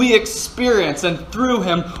Spirit who we experience. And through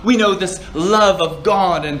Him, we know this love of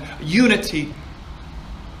God and unity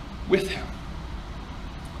with Him.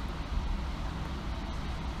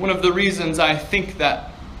 One of the reasons I think that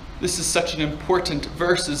this is such an important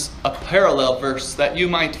verse is a parallel verse that you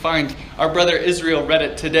might find. Our brother Israel read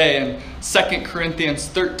it today in 2 Corinthians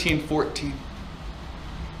 13:14.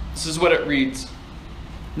 This is what it reads.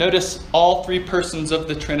 Notice all three persons of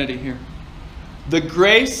the Trinity here. The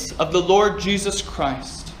grace of the Lord Jesus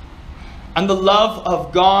Christ and the love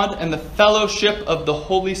of God and the fellowship of the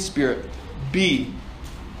Holy Spirit be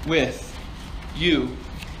with you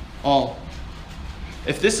all.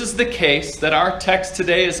 If this is the case, that our text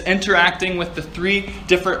today is interacting with the three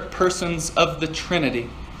different persons of the Trinity,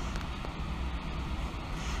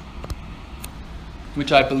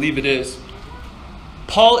 which I believe it is,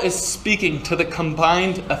 Paul is speaking to the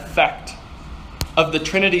combined effect of the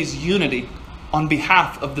Trinity's unity on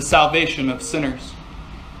behalf of the salvation of sinners.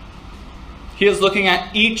 He is looking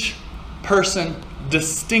at each person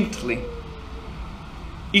distinctly,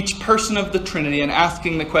 each person of the Trinity, and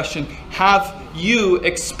asking the question, have you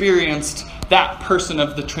experienced that person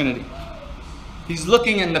of the Trinity? He's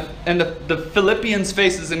looking in the Philippians'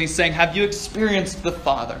 faces and he's saying, have you experienced the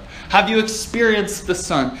Father? Have you experienced the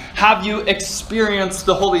Son? Have you experienced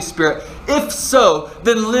the Holy Spirit? If so,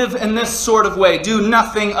 then live in this sort of way. Do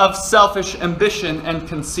nothing of selfish ambition and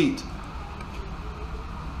conceit.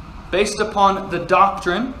 Based upon the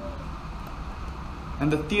doctrine and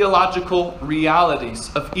the theological realities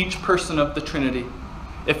of each person of the Trinity,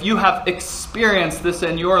 if you have experienced this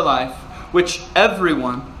in your life, which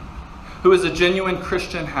everyone who is a genuine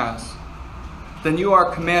Christian has, then you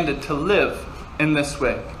are commanded to live in this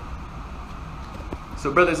way.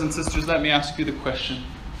 So brothers and sisters, let me ask you the question.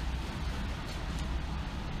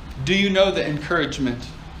 Do you know the encouragement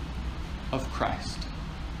of Christ?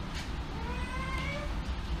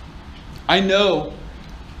 I know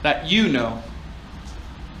that you know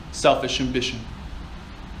selfish ambition.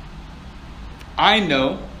 I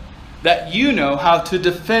know that you know how to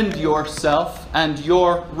defend yourself and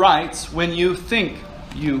your rights when you think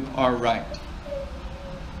you are right.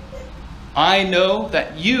 I know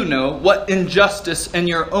that you know what injustice in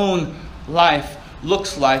your own life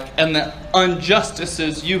looks like and the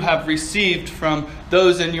injustices you have received from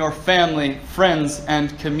those in your family, friends,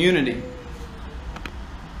 and community.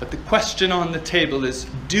 But the question on the table is,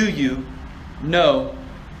 do you know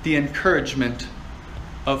the encouragement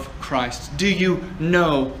of Christ? Do you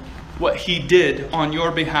know what He did on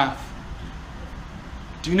your behalf?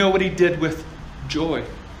 Do you know what He did with joy?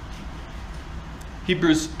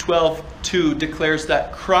 Hebrews 12:2 declares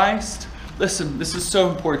that Christ, listen, this is so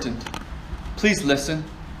important. Please listen.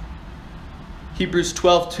 Hebrews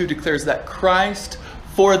 12:2 declares that Christ,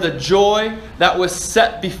 for the joy that was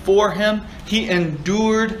set before Him, He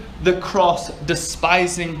endured the cross,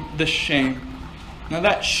 despising the shame. Now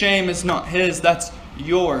that shame is not His, that's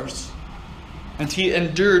yours. And He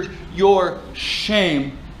endured your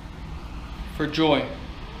shame for joy.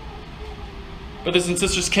 Brothers and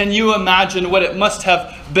sisters, can you imagine what it must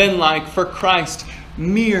have been like for Christ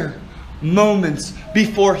mere moments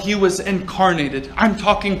before He was incarnated? I'm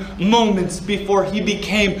talking moments before He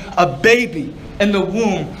became a baby in the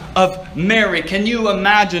womb of Mary. Can you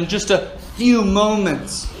imagine just a few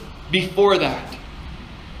moments before that?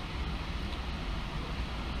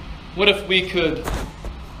 What if we could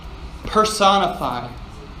personify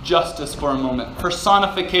justice for a moment?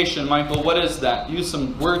 Personification, Michael, what is that? Use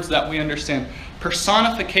some words that we understand.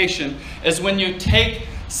 Personification is when you take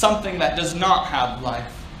something that does not have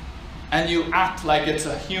life and you act like it's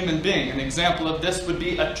a human being. An example of this would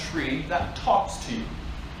be a tree that talks to you.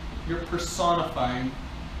 You're personifying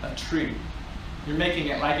a tree. You're making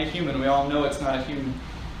it like a human. We all know it's not a human.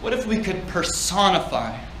 What if we could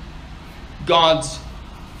personify God's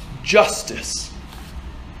justice?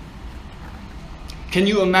 Can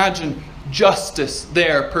you imagine justice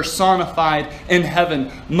there personified in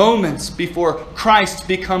heaven, moments before Christ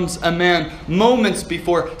becomes a man, moments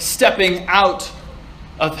before stepping out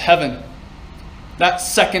of heaven? That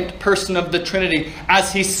second person of the Trinity,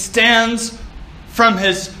 as He stands from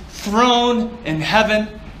His throne in heaven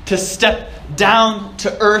to step down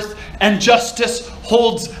to earth, and justice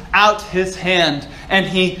holds out His hand and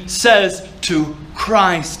He says to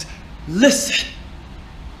Christ, listen,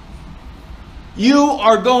 you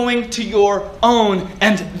are going to your own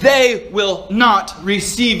and they will not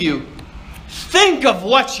receive you. Think of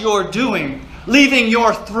what you're doing, leaving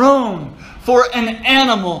your throne for an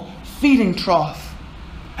animal feeding trough.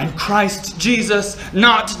 And Christ Jesus,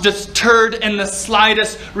 not deterred in the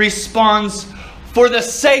slightest, responds, for the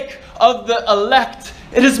sake of the elect,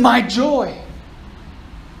 it is my joy.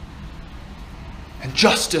 And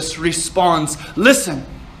justice responds, listen,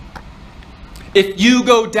 if you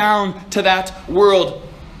go down to that world,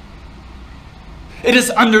 It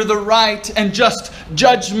is under the right and just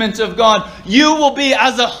judgment of God. You will be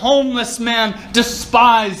as a homeless man,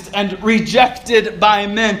 despised and rejected by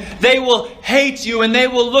men. They will hate you and they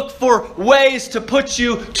will look for ways to put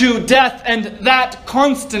you to death, and that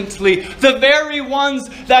constantly. The very ones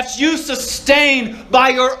that you sustain by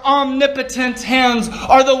your omnipotent hands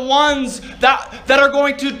are the ones that are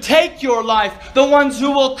going to take your life. The ones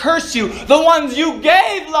who will curse you. The ones you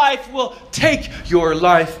gave life will take your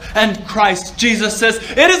life. And Christ Jesus says,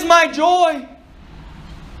 "It is my joy."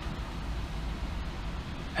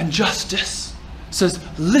 And justice says,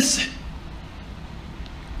 "Listen,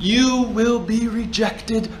 you will be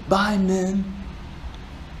rejected by men.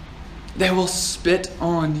 They will spit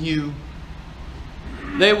on you.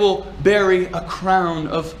 They will bury a crown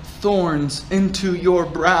of thorns into your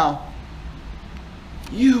brow.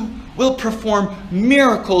 You will perform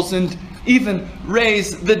miracles and even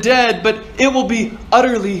raise the dead, but it will be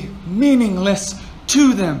utterly meaningless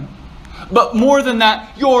to them. But more than that,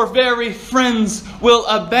 your very friends will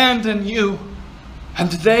abandon you,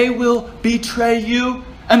 and they will betray you,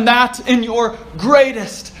 and that in your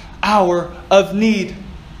greatest hour of need.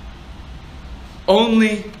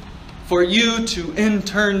 Only for you to in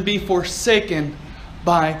turn be forsaken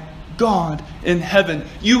by God in heaven.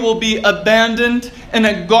 You will be abandoned in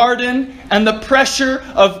a garden, and the pressure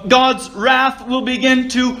of God's wrath will begin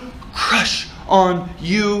to crush on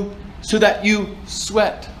you so that you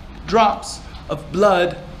sweat drops of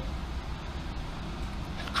blood.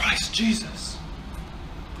 And Christ Jesus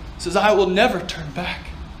says, "I will never turn back.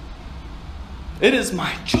 It is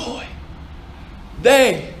my joy.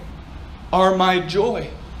 They are my joy."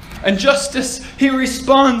 And justice, he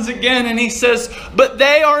responds again and he says, "But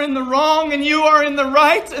they are in the wrong and you are in the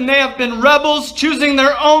right, and they have been rebels, choosing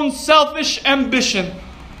their own selfish ambition.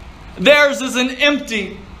 Theirs is an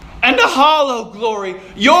empty and a hollow glory.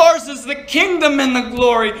 Yours is the kingdom and the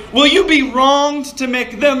glory. Will you be wronged to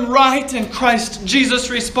make them right?" And Christ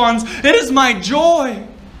Jesus responds, "It is my joy."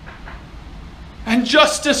 And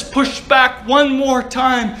justice pushed back one more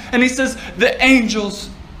time and he says, "The angels,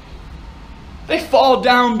 they fall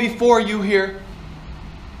down before you here.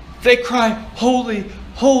 They cry, 'Holy,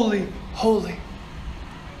 holy, holy.'"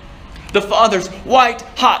 The Father's white,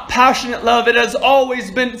 hot, passionate love, it has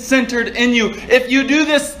always been centered in you. If you do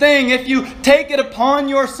this thing, if you take it upon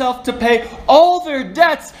yourself to pay all their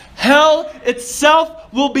debts, hell itself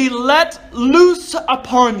will be let loose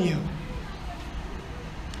upon you.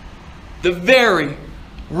 The very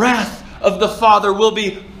wrath of the Father will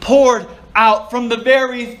be poured out from the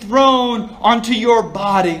very throne onto your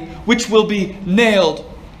body, which will be nailed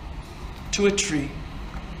to a tree.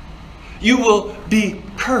 You will be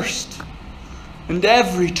cursed, and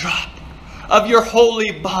every drop of your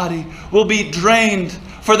holy body will be drained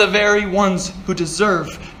for the very ones who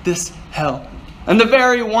deserve this hell. And the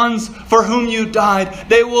very ones for whom you died,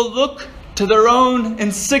 they will look to their own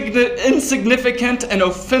insignificant and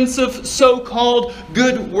offensive so-called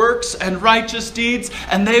good works and righteous deeds,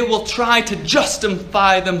 and they will try to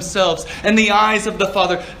justify themselves in the eyes of the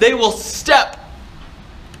Father. They will step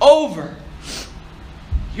over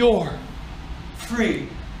your free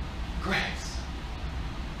grace.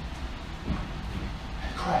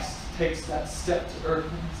 And Christ takes that step to earth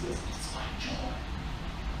and says, "It's my joy."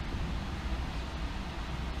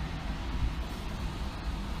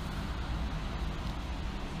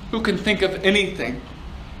 Who can think of anything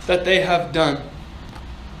that they have done,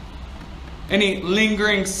 any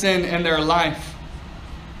lingering sin in their life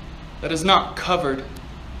that is not covered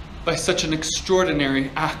by such an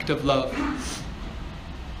extraordinary act of love?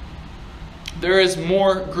 There is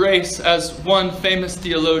more grace, as one famous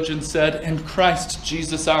theologian said, in Christ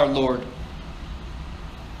Jesus our Lord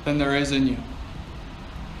than there is in you.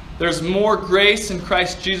 There's more grace in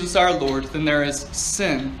Christ Jesus our Lord than there is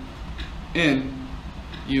sin in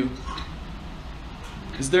you.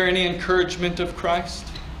 Is there any encouragement of Christ?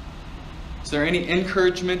 Is there any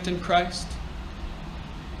encouragement in Christ?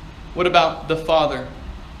 What about the Father?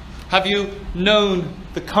 Have you known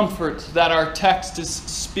the comfort that our text is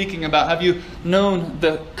speaking about? Have you known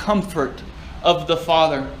the comfort of the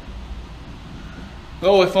Father?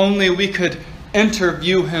 Oh, if only we could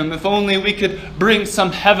interview him. If only we could bring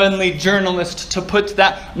some heavenly journalist to put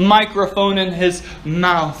that microphone in his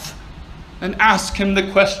mouth and ask him the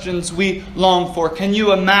questions we long for. Can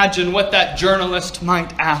you imagine what that journalist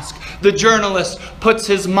might ask? The journalist puts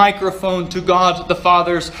his microphone to God the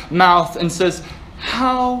Father's mouth and says,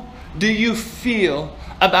 "How do you feel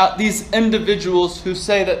about these individuals who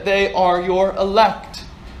say that they are your elect,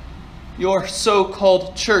 your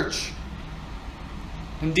so-called church?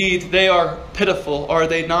 Indeed, they are pitiful, are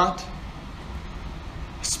they not?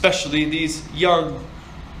 especially these young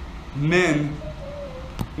men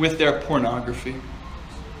with their pornography.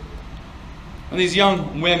 And these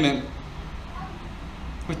young women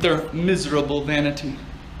with their miserable vanity.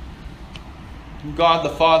 God the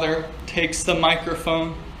Father takes the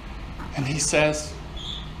microphone and He says,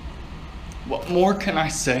 what more can I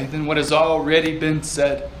say than what has already been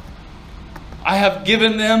said? I have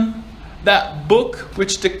given them that book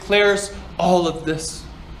which declares all of this.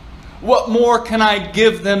 What more can I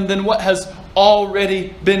give them than what has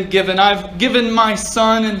already been given? I've given my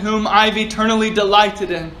Son in whom I've eternally delighted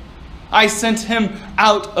in. I sent Him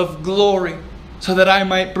out of glory so that I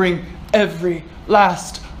might bring every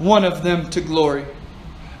last one of them to glory.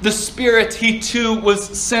 The Spirit He too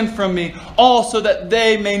was sent from me, all so that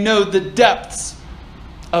they may know the depths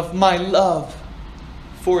of my love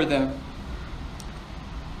for them.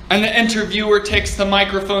 And the interviewer takes the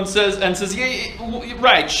microphone and says, yeah,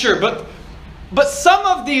 right, sure, but some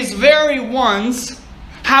of these very ones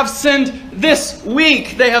have sinned this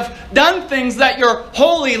week. They have done things that your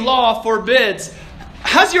holy law forbids.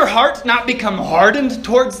 Has your heart not become hardened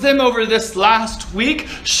towards them over this last week?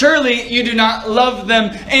 Surely you do not love them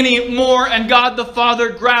anymore. And God the Father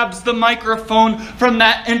grabs the microphone from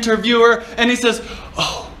that interviewer and He says,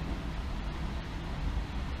 oh,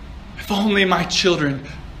 if only my children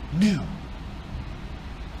knew.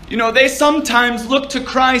 You know, they sometimes look to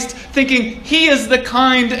Christ thinking He is the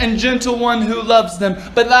kind and gentle one who loves them,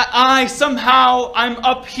 but that I'm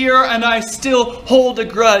up here and I still hold a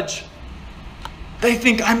grudge. They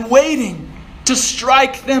think I'm waiting to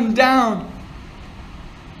strike them down.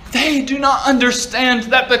 They do not understand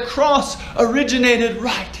that the cross originated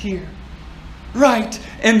right here, right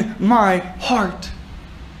in my heart.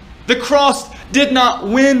 The cross did not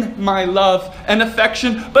win my love and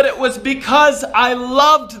affection, but it was because I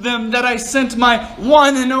loved them that I sent my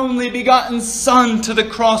one and only begotten Son to the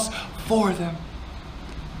cross for them.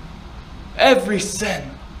 Every sin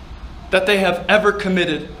that they have ever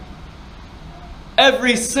committed,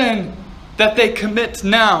 every sin that they commit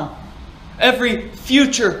now, every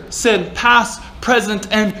future sin, past, present,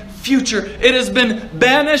 and future, it has been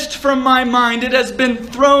banished from my mind. It has been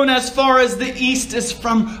thrown as far as the east is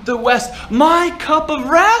from the west. My cup of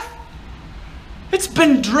wrath, it's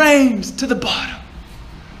been drained to the bottom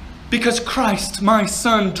because Christ, my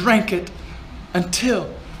Son, drank it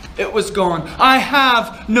until it was gone. I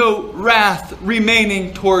have no wrath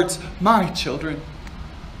remaining towards my children.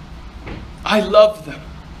 I love them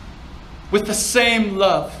with the same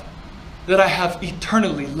love that I have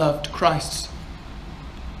eternally loved Christ.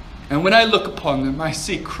 And when I look upon them, I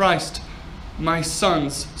see Christ, my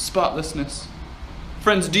Son's spotlessness.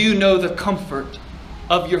 Friends, do you know the comfort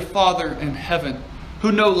of your Father in heaven,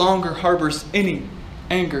 who no longer harbors any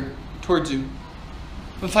anger towards you?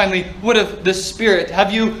 And finally, what of the Spirit?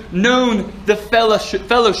 Have you known the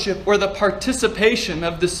fellowship or the participation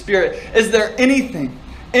of the Spirit? Is there anything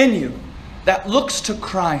in you that looks to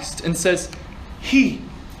Christ and says, He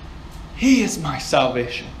is my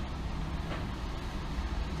salvation?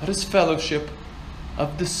 That is fellowship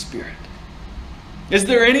of the Spirit. Is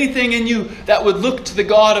there anything in you that would look to the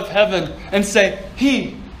God of heaven and say,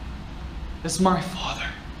 He is my Father?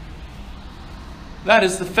 That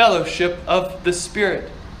is the fellowship of the Spirit.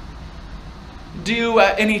 Do you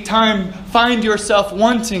at any time find yourself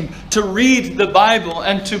wanting to read the Bible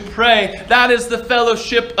and to pray? That is the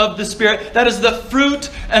fellowship of the Spirit. That is the fruit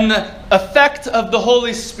and the effect of the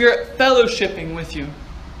Holy Spirit fellowshipping with you.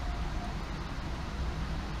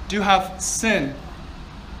 Do you have sin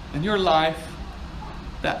in your life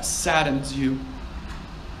that saddens you?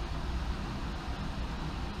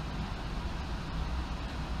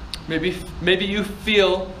 Maybe you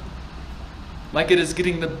feel like it is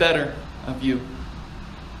getting the better of you.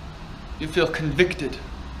 You feel convicted.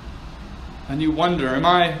 And you wonder, am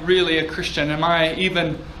I really a Christian? Am I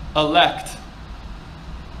even elect?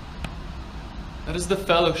 That is the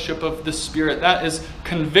fellowship of the Spirit. That is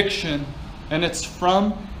conviction. And it's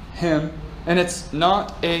from Him. And it's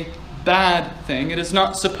not a bad thing. It is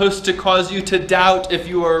not supposed to cause you to doubt if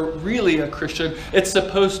you are really a Christian. It's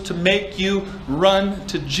supposed to make you run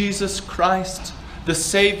to Jesus Christ, the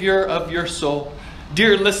Savior of your soul.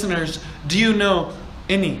 Dear listeners, do you know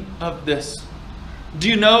any of this? Do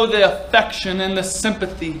you know the affection and the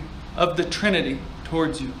sympathy of the Trinity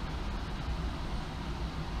towards you?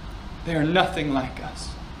 They are nothing like us.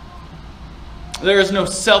 There is no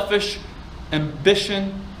selfish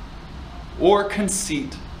ambition or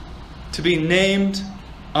conceit to be named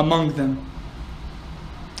among them.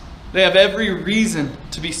 They have every reason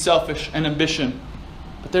to be selfish and ambition,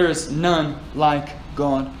 but there is none like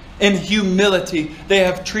God. In humility, they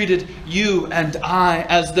have treated you and I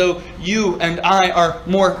as though you and I are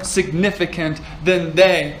more significant than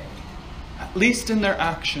they, at least in their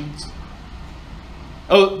actions.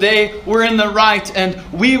 Oh, they were in the right and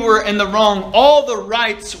we were in the wrong. All the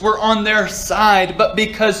rights were on their side, but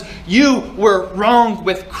because you were wrong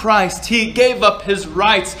with Christ, He gave up His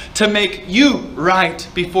rights to make you right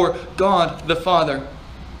before God the Father.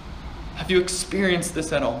 Have you experienced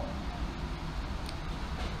this at all?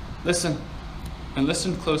 Listen, and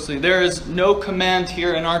listen closely. There is no command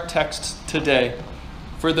here in our text today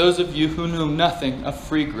for those of you who knew nothing of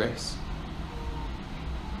free grace.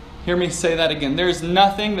 Hear me say that again. There's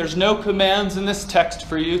no commands in this text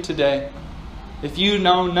for you today. If you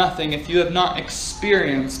know nothing, if you have not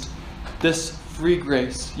experienced this free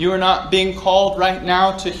grace, you are not being called right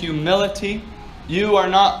now to humility. You are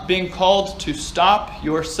not being called to stop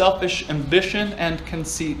your selfish ambition and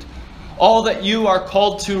conceit. All that you are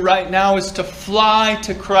called to right now is to fly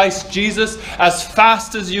to Christ Jesus as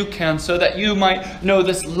fast as you can so that you might know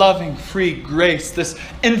this loving, free grace, this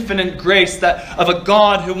infinite grace that of a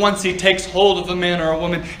God who once He takes hold of a man or a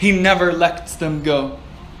woman, He never lets them go.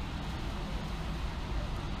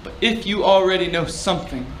 But if you already know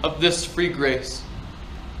something of this free grace,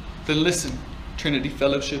 then listen, Trinity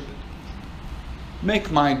Fellowship.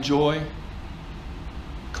 Make my joy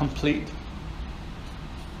complete.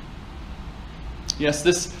 Yes,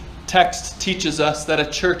 this text teaches us that a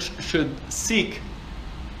church should seek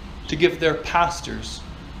to give their pastors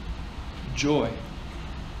joy.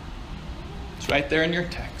 It's right there in your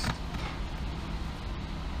text.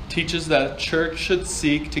 It teaches that a church should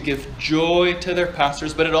seek to give joy to their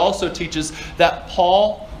pastors, but it also teaches that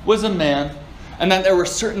Paul was a man and that there were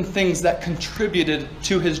certain things that contributed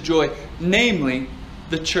to his joy, namely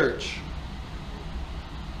the church.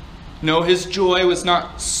 No, his joy was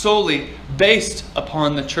not solely based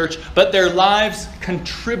upon the church, but their lives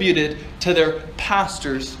contributed to their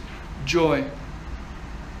pastor's joy.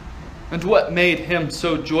 And what made him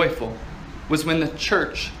so joyful was when the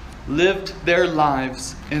church lived their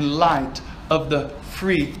lives in light of the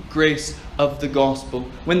free grace of the gospel,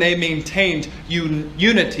 when they maintained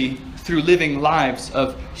unity through living lives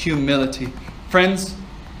of humility. Friends,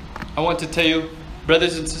 I want to tell you,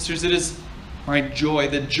 brothers and sisters, it is my joy,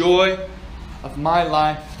 the joy of my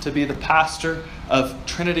life to be the pastor of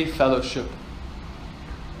Trinity Fellowship.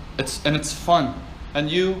 It's fun.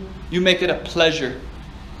 And you make it a pleasure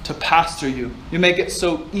to pastor you. You make it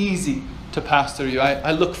so easy to pastor you.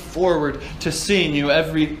 I look forward to seeing you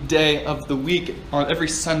every day of the week, on every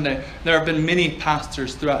Sunday. There have been many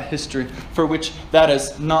pastors throughout history for which that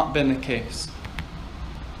has not been the case.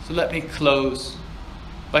 So let me close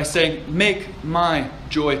by saying, make my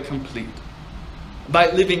joy complete by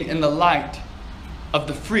living in the light of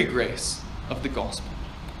the free grace of the gospel.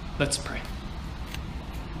 Let's pray.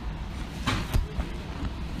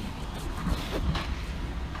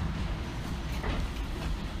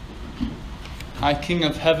 High King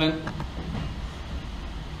of Heaven,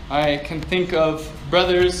 I can think of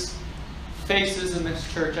brothers' faces in this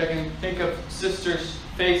church. I can think of sisters'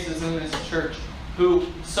 faces in this church who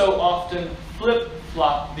so often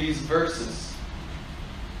flip-flop these verses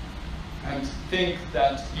and think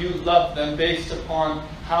that you love them based upon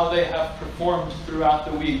how they have performed throughout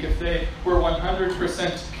the week. If they were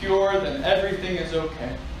 100% pure, then everything is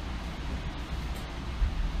okay.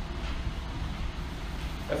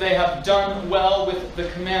 If they have done well with the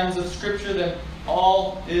commands of Scripture, then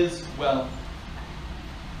all is well.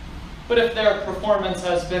 But if their performance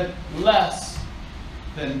has been less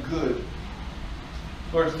than good,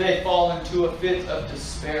 or if they fall into a fit of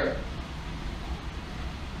despair,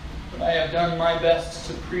 but I have done my best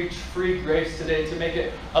to preach free grace today, to make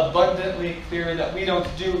it abundantly clear that we don't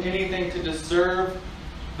do anything to deserve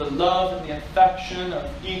the love and the affection of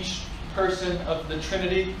each person of the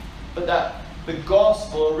Trinity, but that the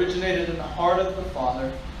gospel originated in the heart of the Father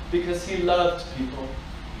because He loved people.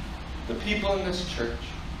 The people in this church.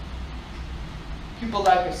 People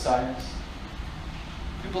like Asias.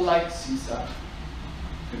 People like Sisa.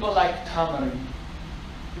 People like Tamari.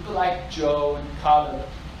 People like Joe and Caleb.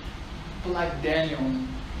 People like Daniel and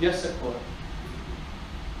Yesakor.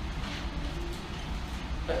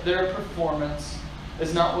 That their performance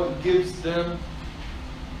is not what gives them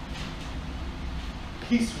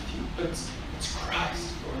peace with you, but it's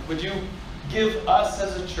Christ, Lord. Would you give us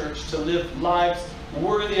as a church to live lives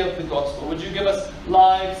worthy of the gospel? Would you give us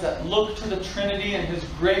lives that look to the Trinity and His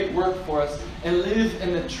great work for us and live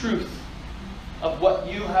in the truth of what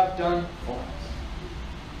you have done for us?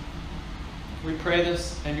 We pray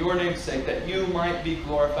this in your name's sake, that you might be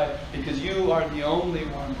glorified, because you are the only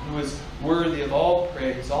one who is worthy of all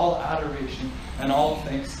praise, all adoration, and all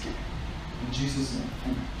thanksgiving. In Jesus' name,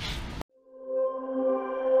 amen.